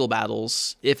ongoing legal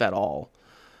battles, if at all.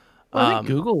 Well, I think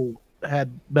Google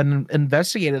had been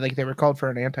investigated, like they were called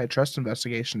for an antitrust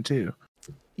investigation too.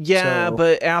 Yeah, So-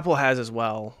 but Apple has as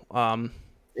well.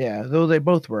 Yeah, though they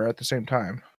both were at the same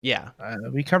time. Yeah,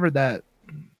 We covered that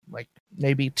like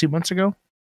maybe 2 months ago.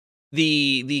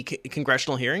 the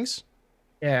congressional hearings.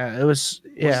 Yeah, it was.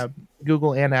 Yeah,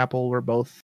 Google and Apple were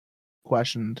both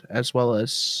questioned, as well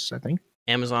as I think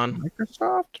Amazon,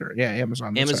 Microsoft or Amazon. that's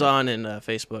right. Amazon, and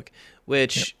Facebook.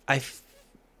 Which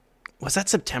was that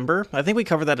September? I think we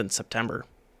covered that in September.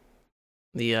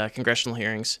 The congressional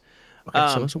hearings.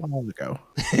 Okay, so it was a while ago.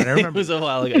 But I It remember was a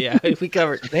while ago. Yeah, we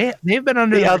covered. they've been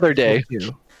under The that other day.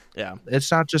 too. Yeah,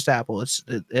 It's not just Apple.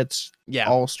 It's yeah.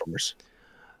 all stores.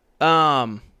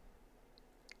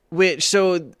 Which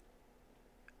so.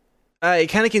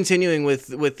 Kind of continuing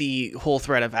with the whole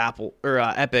thread of Apple or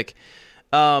Epic.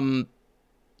 I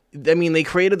mean, they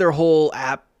created their whole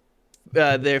app,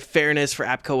 their Fairness for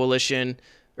App Coalition,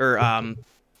 or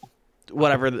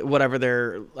whatever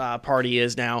their party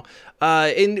is now.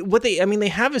 And what they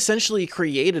have essentially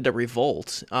created a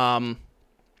revolt.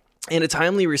 And a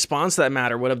timely response to that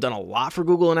matter would have done a lot for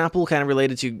Google and Apple, kind of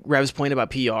related to Rev's point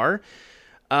about PR.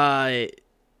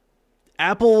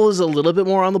 Apple is a little bit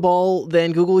more on the ball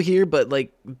than Google here, but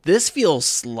like this feels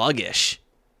sluggish.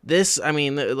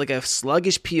 Like a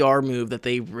sluggish PR move that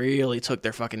they really took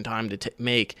their fucking time to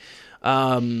make.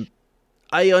 I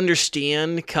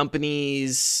understand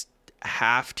companies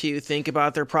have to think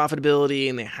about their profitability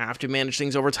and they have to manage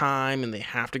things over time and they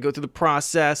have to go through the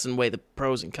process and weigh the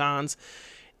pros and cons.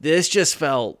 This just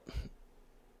felt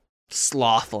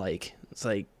sloth-like. It's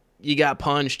like you got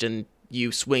punched and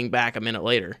you swing back a minute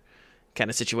later kind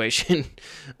of situation.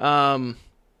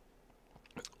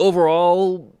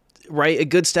 Overall, right, a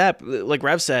good step. Like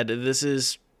Rev said, this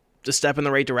is a step in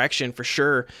the right direction for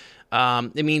sure.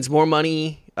 It means more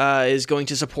money is going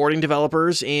to supporting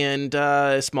developers and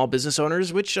small business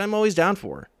owners, which I'm always down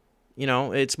for.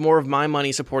 It's more of my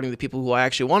money supporting the people who I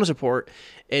actually want to support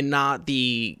and not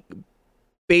the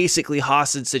basically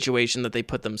hostage situation that they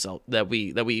put themselves that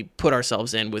we put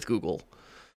ourselves in with Google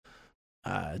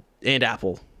and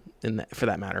Apple for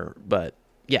that matter. But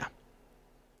yeah,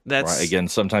 that's right. Again,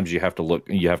 sometimes you have to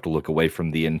look away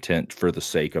from the intent for the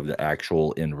sake of the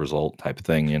actual end result type of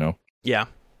thing, Yeah.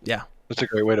 That's a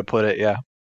great way to put it. Yeah.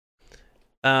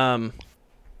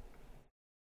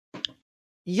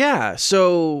 Yeah.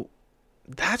 So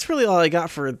that's really all I got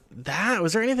for that.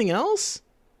 Was there anything else?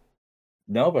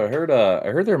 No, but I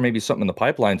heard there may be something in the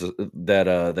pipelines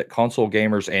that console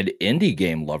gamers and indie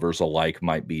game lovers alike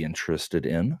might be interested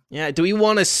in. Yeah. Do we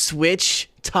want to switch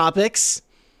topics?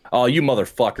 Oh, you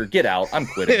motherfucker! Get out! I'm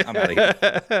quitting. I'm out of here.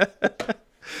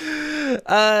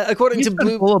 According He's to been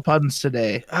Blue, full of puns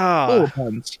today. Full of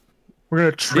puns. We're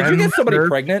gonna Did you get somebody trend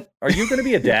pregnant? Are you going to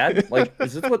be a dad? Like,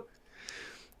 is this what?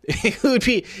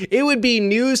 It would be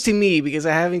news to me because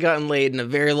I haven't gotten laid in a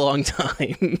very long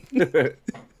time.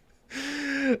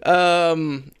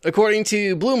 According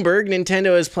to Bloomberg,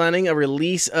 Nintendo is planning a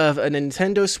release of a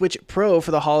Nintendo Switch Pro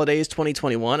for the holidays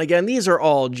 2021. Again, these are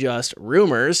all just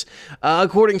rumors.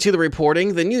 According to the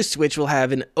reporting, the new Switch will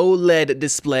have an OLED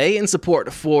display and support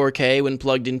 4K when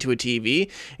plugged into a TV.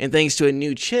 And thanks to a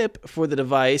new chip for the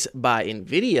device by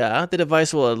Nvidia, the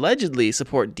device will allegedly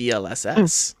support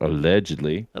DLSS.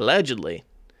 Allegedly.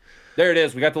 There it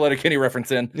is. We got the Letterkenny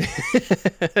reference in.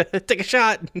 Take a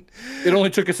shot. It only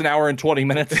took us an hour and 20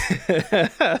 minutes.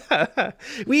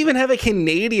 We even have a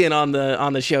Canadian on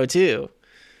the show too.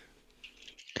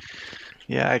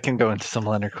 Yeah, I can go into some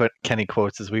Leonard Kenny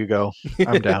quotes as we go.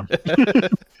 I'm down.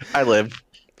 I live.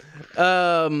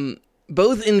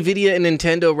 Both Nvidia and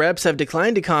Nintendo reps have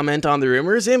declined to comment on the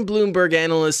rumors, and Bloomberg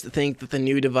analysts think that the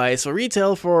new device will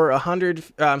retail for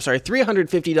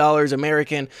 $350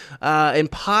 American, and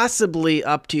possibly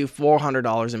up to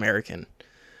 $400 American.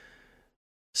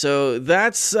 So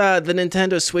that's the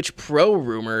Nintendo Switch Pro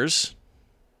rumors.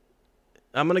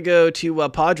 I'm gonna go to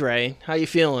Padre. How you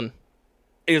feeling?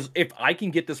 If I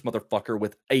can get this motherfucker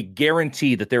with a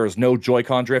guarantee that there is no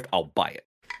Joy-Con drift, I'll buy it.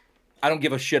 I don't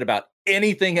give a shit about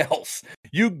anything else.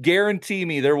 You guarantee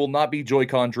me there will not be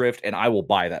Joy-Con drift, and I will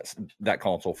buy that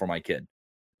console for my kid.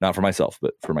 Not for myself,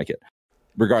 but for my kid.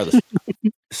 Regardless.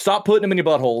 Stop putting them in your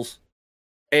buttholes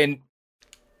and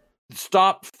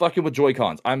stop fucking with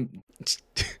Joy-Cons.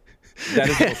 That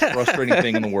is the most frustrating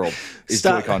thing in the world is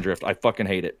Joy-Con drift. I fucking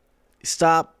hate it.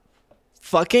 Stop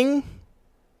fucking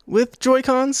with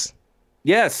Joy-Cons?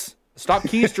 Yes. Stop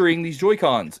keystering these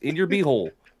Joy-Cons in your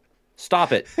beehole.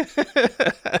 Stop it.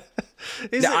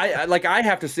 I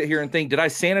have to sit here and think, did I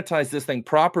sanitize this thing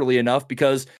properly enough?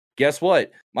 Because guess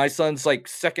what? My son's like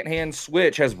secondhand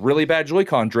Switch has really bad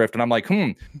Joy-Con drift. And I'm like,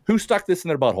 who stuck this in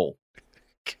their butthole?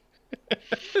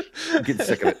 I'm getting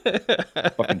sick of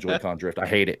it. Fucking Joy-Con drift. I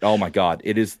hate it. Oh my God.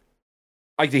 It is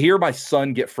like to hear my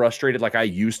son get frustrated like I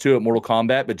used to at Mortal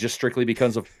Kombat, but just strictly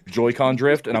because of Joy-Con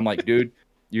drift. And I'm like, dude,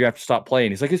 you have to stop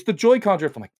playing. He's like, it's the Joy-Con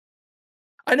drift. I'm like,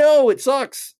 I know it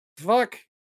sucks. Fuck.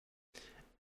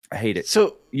 I hate it.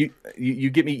 So you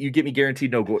get me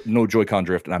guaranteed no Joy-Con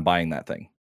drift, and I'm buying that thing.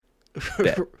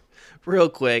 Real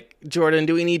quick, Jordan,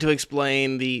 do we need to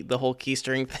explain the whole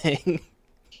keystering thing?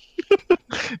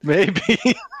 Maybe.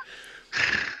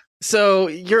 So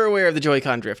you're aware of the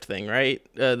Joy-Con drift thing, right?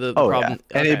 The problem.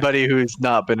 Yeah. Anybody who's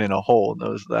not been in a hole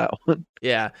knows that one.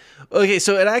 Yeah. Okay,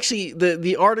 so it actually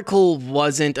the article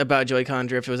wasn't about Joy-Con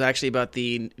drift. It was actually about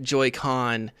the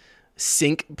Joy-Con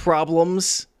sync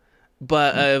problems.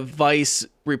 But a Vice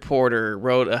reporter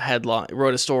wrote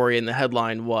a story, and the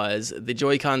headline was the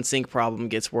Joy-Con sync problem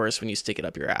gets worse when you stick it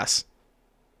up your ass.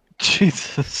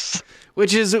 Jesus.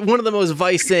 Which is one of the most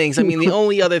Vice things. I mean, the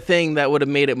only other thing that would have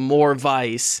made it more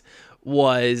Vice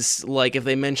was like if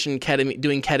they mentioned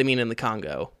doing ketamine in the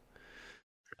Congo.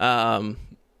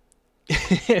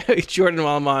 Jordan,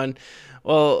 while I'm on,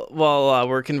 while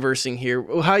we're conversing here,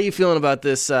 how are you feeling about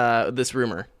this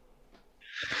rumor?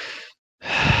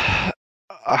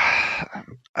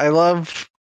 I love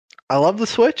the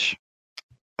Switch.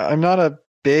 I'm not a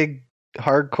big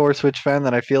hardcore Switch fan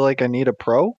that I feel like I need a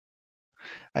Pro.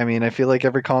 I mean, I feel like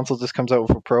every console just comes out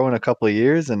with a Pro in a couple of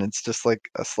years, and it's just like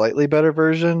a slightly better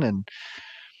version, and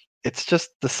it's just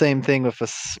the same thing with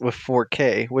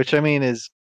 4K, which I mean is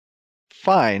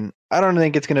fine. I don't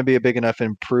think it's going to be a big enough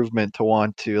improvement to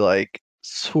want to like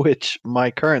switch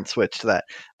my current Switch to that,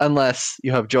 unless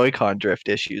you have Joy-Con drift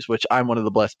issues, which I'm one of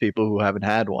the blessed people who haven't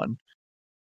had one.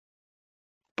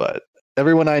 But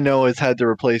everyone I know has had to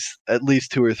replace at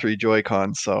least 2 or 3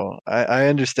 Joy-Cons, so I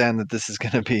understand that this is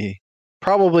going to be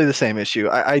probably the same issue.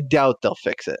 I doubt they'll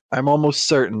fix it. I'm almost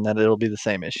certain that it'll be the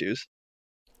same issues.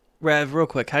 Rev, real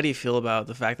quick, how do you feel about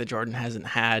the fact that Jordan hasn't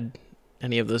had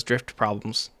any of those drift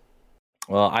problems?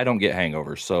 Well, I don't get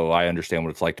hangovers, so I understand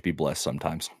what it's like to be blessed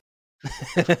sometimes.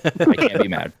 I can't be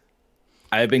mad.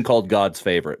 I have been called God's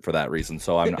favorite for that reason,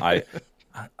 so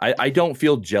I don't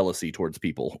feel jealousy towards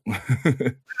people.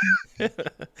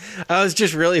 I was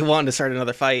just really wanting to start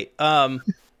another fight.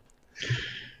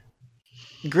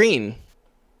 Green.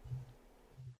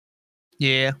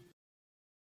 Yeah.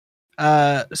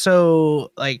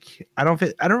 So like I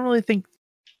don't really think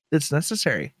it's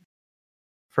necessary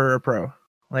for a Pro.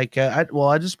 Like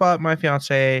I just bought my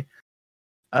fiance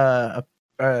a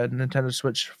Nintendo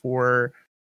Switch for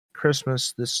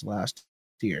Christmas this last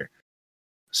year.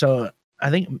 So I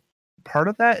think part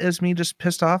of that is me just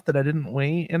pissed off that I didn't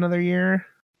wait another year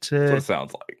to. That's what it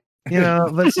sounds like.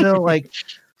 But still, like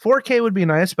 4K would be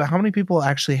nice, but how many people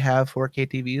actually have 4K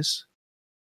TVs?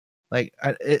 Like,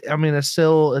 I mean, it's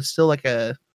still like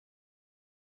I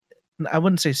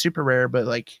wouldn't say super rare, but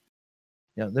like,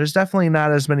 there's definitely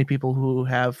not as many people who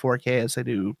have 4K as they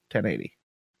do 1080.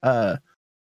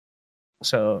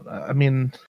 So I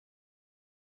mean,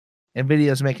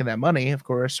 Nvidia's making that money, of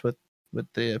course, with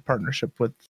the partnership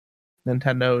with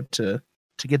Nintendo to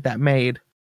get that made.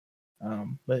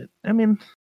 But I mean,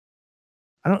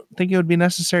 I don't think it would be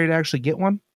necessary to actually get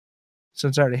one,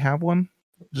 since I already have one,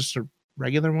 just a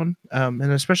regular one. And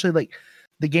especially like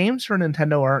the games for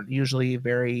Nintendo aren't usually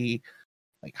very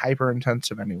like hyper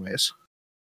intensive anyways.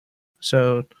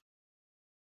 So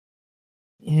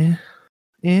yeah.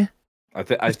 I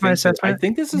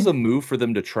think this is a move for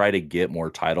them to try to get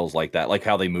more titles like that, like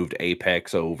how they moved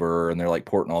Apex over and they're like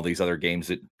porting all these other games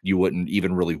that you wouldn't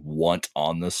even really want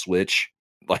on the Switch.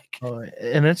 Like,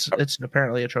 and it's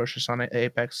apparently atrocious on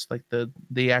Apex. Like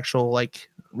the actual like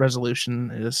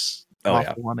resolution is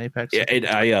awful on Apex. Yeah,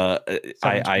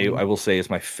 I will say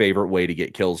it's my favorite way to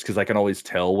get kills because I can always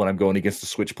tell when I'm going against a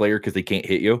Switch player because they can't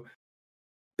hit you.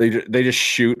 They just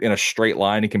shoot in a straight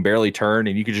line. You can barely turn,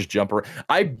 and you can just jump around.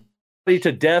 I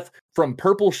to death from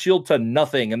purple shield to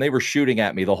nothing, and they were shooting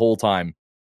at me the whole time,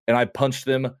 and I punched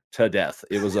them to death.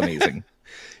 It was amazing.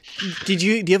 Do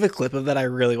you have a clip of that? I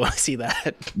really want to see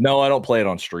that. No, I don't play it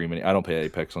on stream. I don't play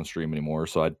Apex on stream anymore,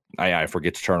 so I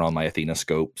forget to turn on my Athena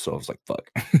scope. So I was like,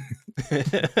 fuck.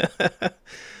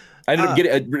 I ended up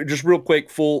getting just real quick,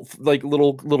 full like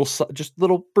little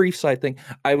brief side thing.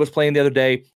 I was playing the other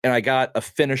day, and I got a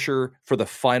finisher for the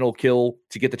final kill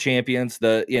to get the champions.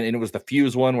 And it was the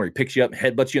fuse one where he picks you up and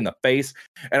headbutts you in the face.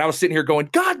 And I was sitting here going,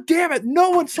 "God damn it! No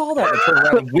one saw that." And I turned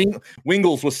around, and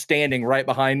Wingles was standing right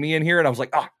behind me in here, and I was like,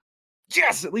 "Ah,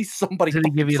 yes! At least somebody did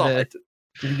he give you saw the it."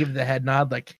 Did he give you the head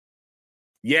nod? Like,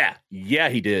 yeah,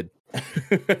 he did.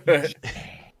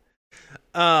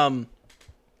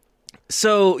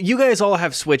 So you guys all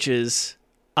have Switches.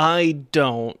 I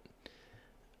don't.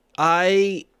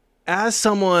 As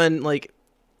someone, like,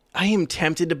 I am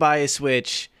tempted to buy a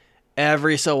Switch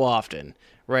every so often,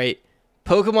 right?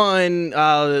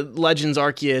 Pokemon Legends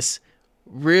Arceus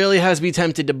really has me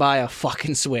tempted to buy a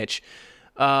fucking Switch.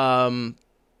 There's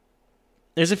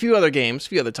a few other games, a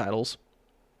few other titles.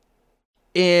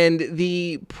 And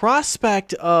the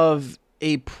prospect of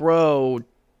a Pro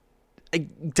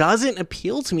doesn't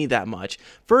appeal to me that much.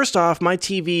 First off, my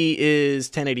TV is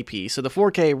 1080p, so the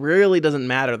 4K really doesn't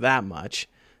matter that much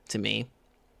to me.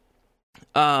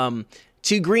 To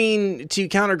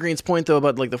counter Green's point though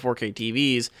about like the 4K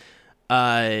TVs,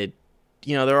 there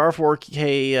are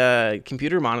 4K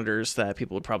computer monitors that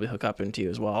people would probably hook up into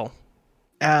as well.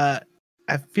 I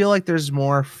feel like there's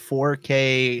more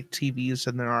 4K TVs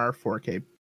than there are 4K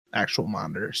actual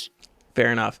monitors.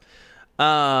 Fair enough.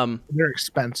 They're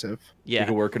expensive. Yeah, it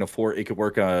could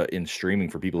work in streaming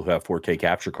for people who have 4K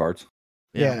capture cards.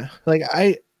 Yeah. Like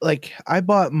I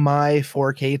bought my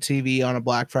 4K TV on a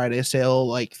Black Friday sale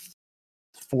like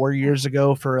 4 years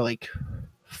ago for like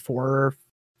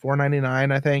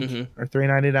 $4.99 I think, or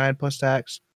 $3.99 plus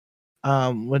tax.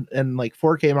 And like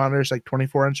 4K monitors, like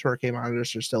 24-inch 4K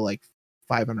monitors, are still like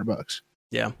 $500.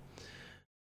 Yeah.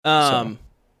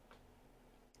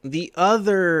 The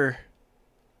other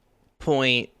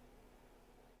point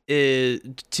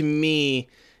is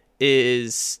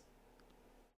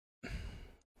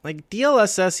like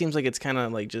DLSS seems like it's kind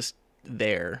of like just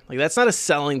there. Like that's not a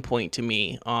selling point to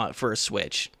me for a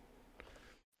Switch.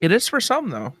 It is for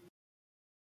some though.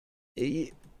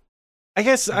 I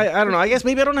guess I don't know. I guess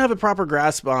maybe I don't have a proper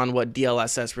grasp on what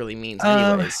DLSS really means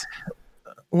anyways.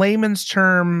 Layman's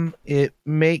term, it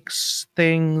makes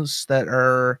things that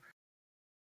are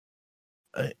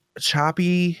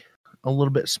choppy a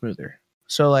little bit smoother.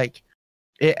 So like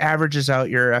it averages out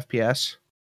your FPS.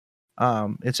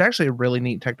 It's actually a really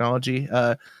neat technology.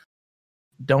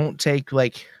 Don't take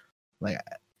like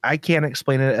I can't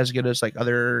explain it as good as like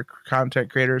other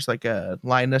content creators. Like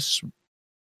Linus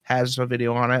has a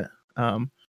video on it.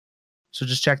 So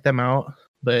just check them out.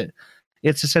 But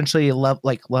it's essentially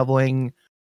leveling.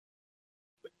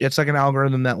 It's like an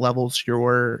algorithm that levels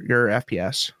your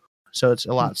FPS. So it's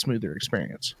a lot smoother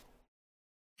experience.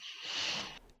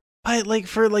 But like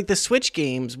for like the Switch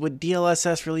games, would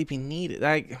DLSS really be needed?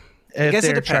 I guess they're it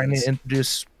depends. trying to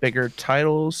introduce bigger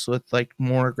titles with like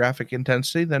more graphic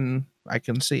intensity, then I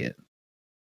can see it.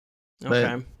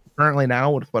 Okay. But currently now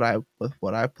with what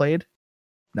I've played,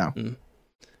 no.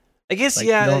 I guess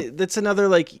like, that's another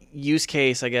like use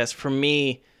case. I guess for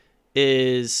me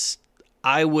is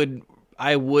I would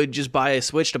just buy a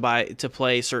Switch to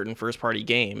play certain first party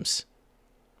games.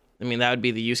 I mean, that would be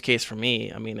the use case for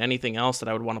me. I mean, anything else that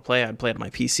I would want to play, I'd play it on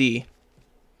my PC.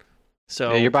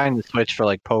 So Yeah, you're buying the Switch for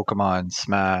like Pokemon,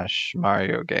 Smash,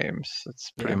 Mario games.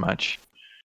 That's pretty Yeah. much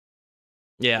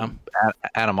yeah,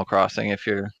 Animal Crossing if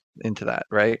you're into that,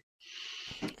 right?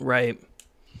 right.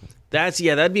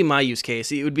 That'd be my use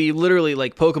case. It would be literally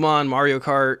like Pokemon, Mario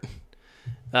Kart,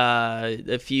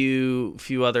 a few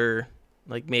other,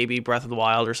 like maybe Breath of the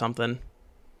Wild or something.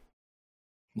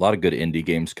 A lot of good indie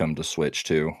games come to Switch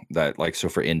too. That like so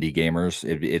for indie gamers,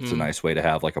 it's a nice way to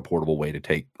have like a portable way to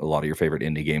take a lot of your favorite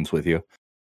indie games with you.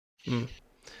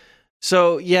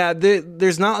 So yeah,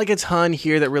 there's not like a ton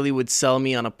here that really would sell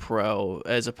me on a Pro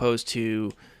as opposed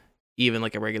to even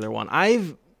like a regular one.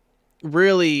 I've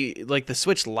really like the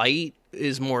Switch Lite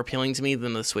is more appealing to me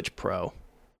than the Switch Pro.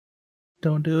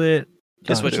 Don't do it.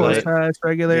 The Switch do Lite. Size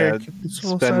regular. Yeah, Keep the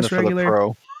full spend size for the regular.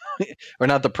 Pro. Or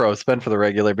not the Pro, spend for the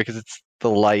regular because it's the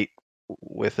Lite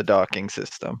with a docking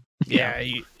system. Yeah,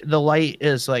 the Lite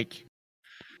is like,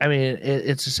 I mean,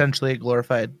 it's essentially a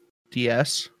glorified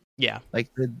DS. Yeah, Like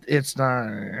it's not.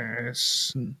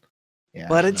 Yeah,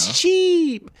 but it's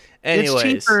cheap. Anyways,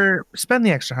 It's cheaper. Spend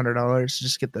the extra $100.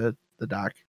 Just get the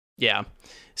dock. yeah. Cool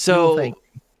So thing.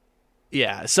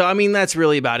 yeah, so I mean that's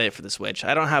really about it for the Switch.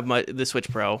 I don't have the Switch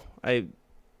Pro.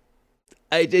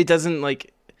 It doesn't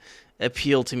like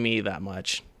appeal to me that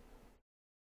much.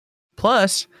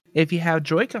 Plus, if you have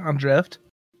Joy-Con drift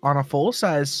on a full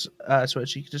size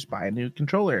Switch, you can just buy a new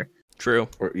controller. True.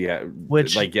 Or yeah,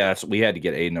 Which- like yes, we had to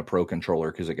get Aiden a Pro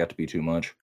controller because it got to be too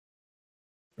much.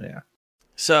 Yeah.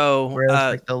 So Whereas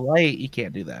like the Lite, you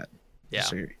can't do that. yeah,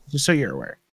 Just so you're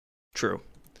aware. true.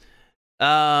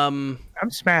 I'm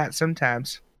smart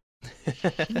sometimes.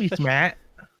 Be smart.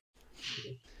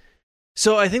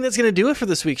 So I think that's gonna do it for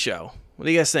this week's show. What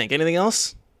do you guys think? Anything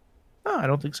else? Oh, I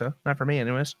don't think so. Not for me,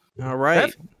 anyways. All right.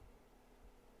 Rev?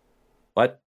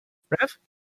 What? Rev?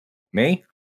 Me?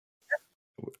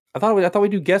 I thought we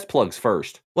do guest plugs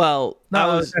first. Well,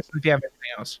 No, that's if you have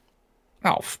anything else.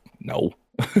 Oh no.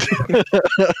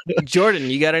 Jordan,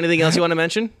 you got anything else you want to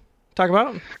mention? Talk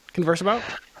about? Converse about?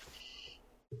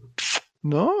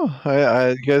 No, I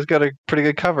you guys got a pretty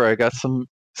good cover. I got some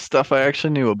stuff I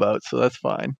actually knew about, so that's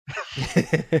fine.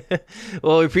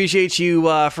 Well, we appreciate you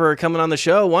for coming on the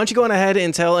show. Why don't you go on ahead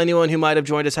and tell anyone who might have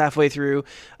joined us halfway through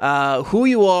who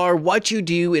you are, what you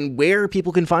do, and where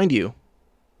people can find you.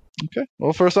 Okay.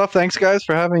 Well, first off, thanks guys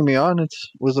for having me on. It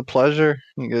was a pleasure.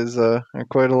 You guys are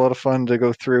quite a lot of fun to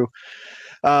go through.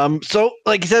 So,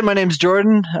 like you said, my name's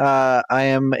Jordan. I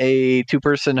am a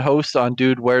two-person host on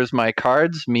Dude, Where's My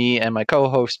Cards? Me and my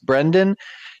co-host Brendan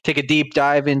take a deep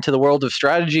dive into the world of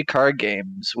strategy card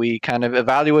games. We kind of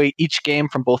evaluate each game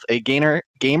from both a gamer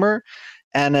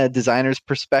and a designer's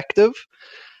perspective.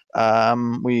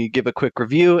 We give a quick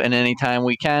review, and anytime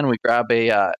we can, we grab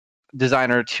a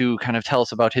designer to kind of tell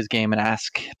us about his game and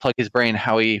plug his brain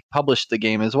how he published the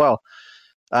game as well.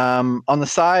 On the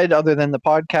side, other than the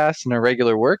podcast and our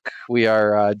regular work, we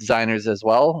are designers as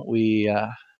well. We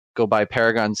go by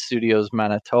Paragon Studios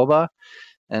Manitoba,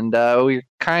 and we're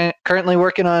currently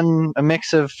working on a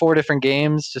mix of 4 different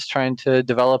games, just trying to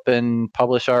develop and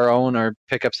publish our own or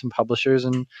pick up some publishers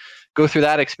and go through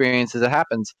that experience as it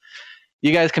happens.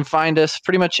 You guys can find us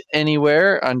pretty much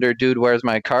anywhere under Dude, Where's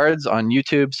My Cards on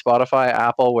YouTube, Spotify,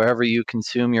 Apple, wherever you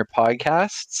consume your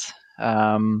podcasts.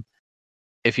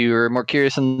 If you're more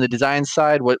curious on the design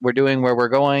side, what we're doing, where we're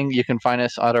going, you can find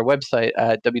us on our website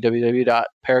at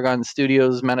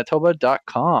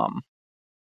www.paragonstudiosmanitoba.com.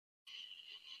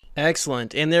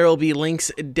 Excellent. And there will be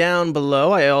links down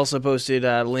below. I also posted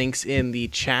links in the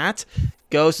chat.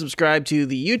 Go subscribe to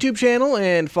the YouTube channel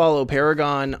and follow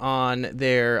Paragon on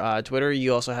their Twitter.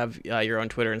 You also have your own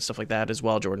Twitter and stuff like that as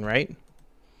well, Jordan, right?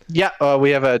 Yeah,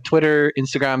 we have a Twitter,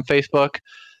 Instagram, Facebook.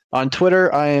 On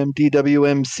Twitter, I am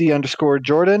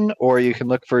DWMC_Jordan, or you can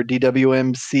look for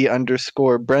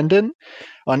DWMC_Brendan.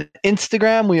 On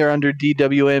Instagram, we are under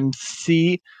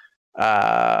DWMC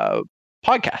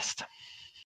Podcast.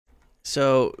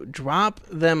 So drop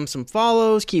them some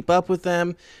follows, keep up with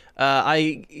them.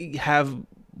 I have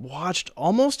watched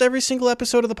almost every single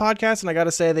episode of the podcast, and I got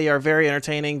to say they are very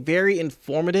entertaining, very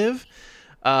informative.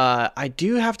 I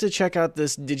do have to check out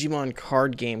this Digimon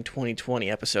Card Game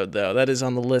 2020 episode, though. That is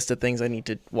on the list of things I need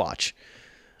to watch.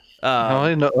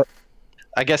 I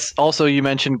guess also you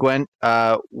mentioned Gwent.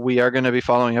 We are going to be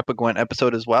following up a Gwent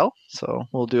episode as well, so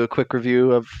we'll do a quick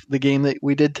review of the game that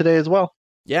we did today as well.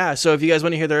 Yeah, so if you guys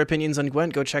want to hear their opinions on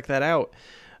Gwent, go check that out.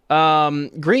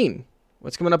 Green,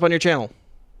 what's coming up on your channel?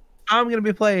 I'm going to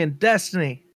be playing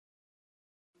Destiny.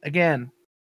 Again.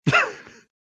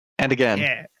 And again.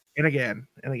 Yeah. And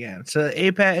again. So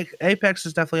Apex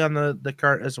is definitely on the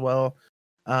cart as well.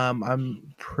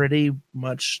 I'm pretty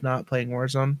much not playing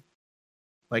Warzone.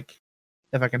 Like,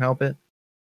 if I can help it.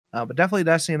 But definitely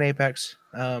Destiny and Apex.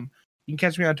 You can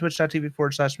catch me on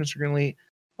twitch.tv/Mr. Greenleet.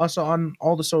 Also on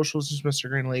all the socials is Mr.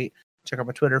 Greenleet. Check out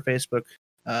my Twitter, Facebook,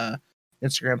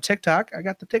 Instagram, TikTok. I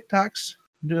got the TikToks.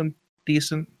 I'm doing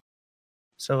decent.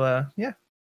 So yeah,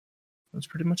 that's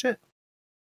pretty much it.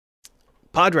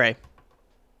 Padre.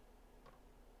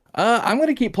 I'm going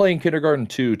to keep playing Kindergarten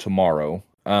 2 tomorrow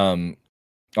on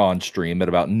stream at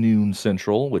about noon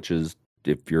Central, which is,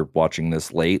 if you're watching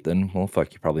this late, then, well,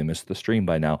 fuck, you probably missed the stream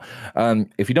by now.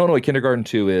 If you don't know what Kindergarten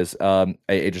 2 is,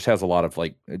 it just has a lot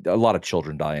of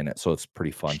children die in it, so it's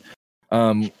pretty fun.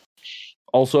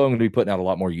 Also, I'm going to be putting out a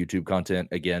lot more YouTube content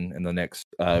again in the next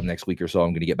week or so.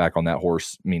 I'm going to get back on that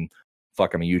horse. I mean,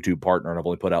 fuck, I'm a YouTube partner, and I've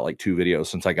only put out like 2 videos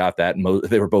since I got that, and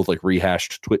they were both like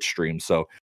rehashed Twitch streams, so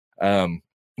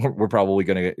we're probably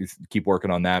going to keep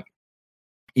working on that.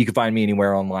 You can find me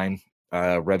anywhere online,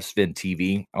 RevSpin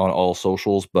TV on all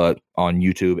socials, but on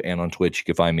YouTube and on Twitch, you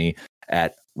can find me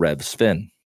at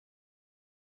RevSpin.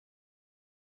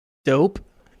 Dope.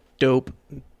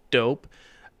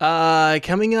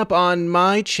 Coming up on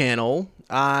my channel,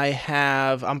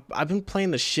 I've been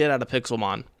playing the shit out of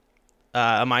Pixelmon,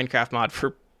 a Minecraft mod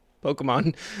for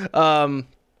Pokemon.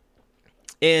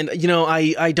 And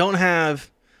I don't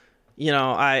have,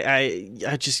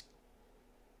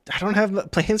 I don't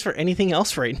have plans for anything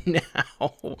else right now.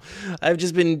 I've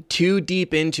just been too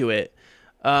deep into it.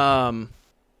 I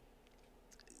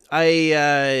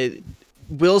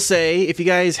will say, if you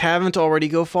guys haven't already,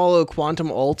 go follow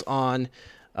Quantum Alt on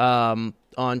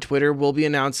Twitter. We'll be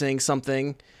announcing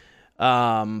something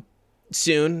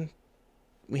soon.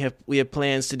 We have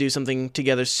plans to do something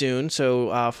together soon.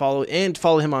 So follow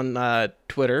him on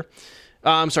Twitter.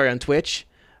 I'm sorry, on Twitch.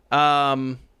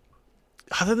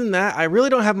 Other than that, I really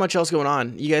don't have much else going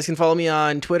on. You guys can follow me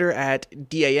on Twitter at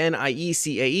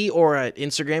DANIECAE or at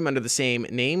Instagram under the same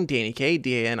name, Danny K,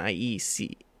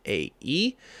 DANIECAE.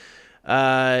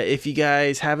 If you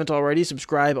guys haven't already,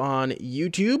 subscribe on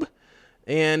YouTube.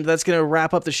 And that's going to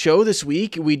wrap up the show this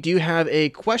week. We do have a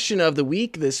question of the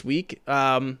week this week.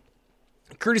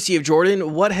 Courtesy of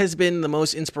Jordan, what has been the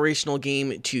most inspirational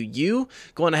game to you?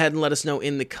 Go on ahead and let us know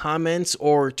in the comments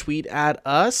or tweet at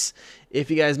us.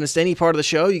 If you guys missed any part of the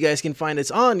show, you guys can find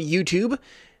us on YouTube,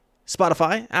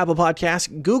 Spotify, Apple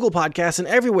Podcasts, Google Podcasts, and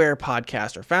everywhere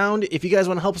podcasts are found. If you guys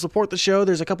want to help support the show,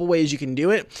 there's a couple ways you can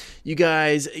do it. You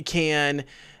guys can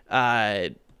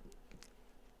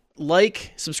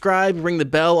subscribe, ring the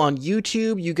bell on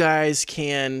YouTube. You guys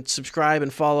can subscribe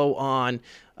and follow on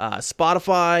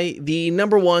Spotify. The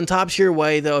number one top tier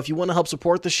way, though, if you want to help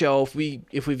support the show, if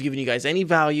we've given you guys any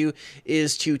value,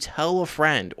 is to tell a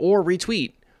friend or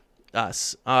retweet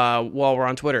us while we're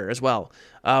on Twitter as well.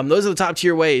 Those are the top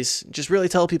tier ways. Just really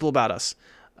tell people about us.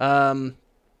 I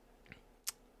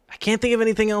can't think of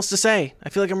anything else to say. I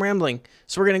feel like I'm rambling.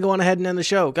 So we're going to go on ahead and end the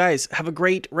show. Guys, have a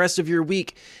great rest of your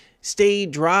week. Stay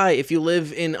dry if you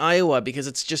live in Iowa, because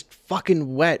it's just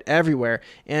fucking wet everywhere.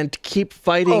 And keep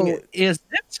fighting. Oh, is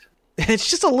it? It's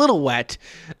just a little wet.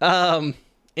 And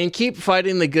keep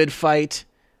fighting the good fight.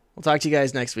 We'll talk to you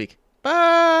guys next week. Bye.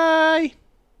 I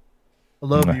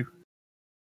love you.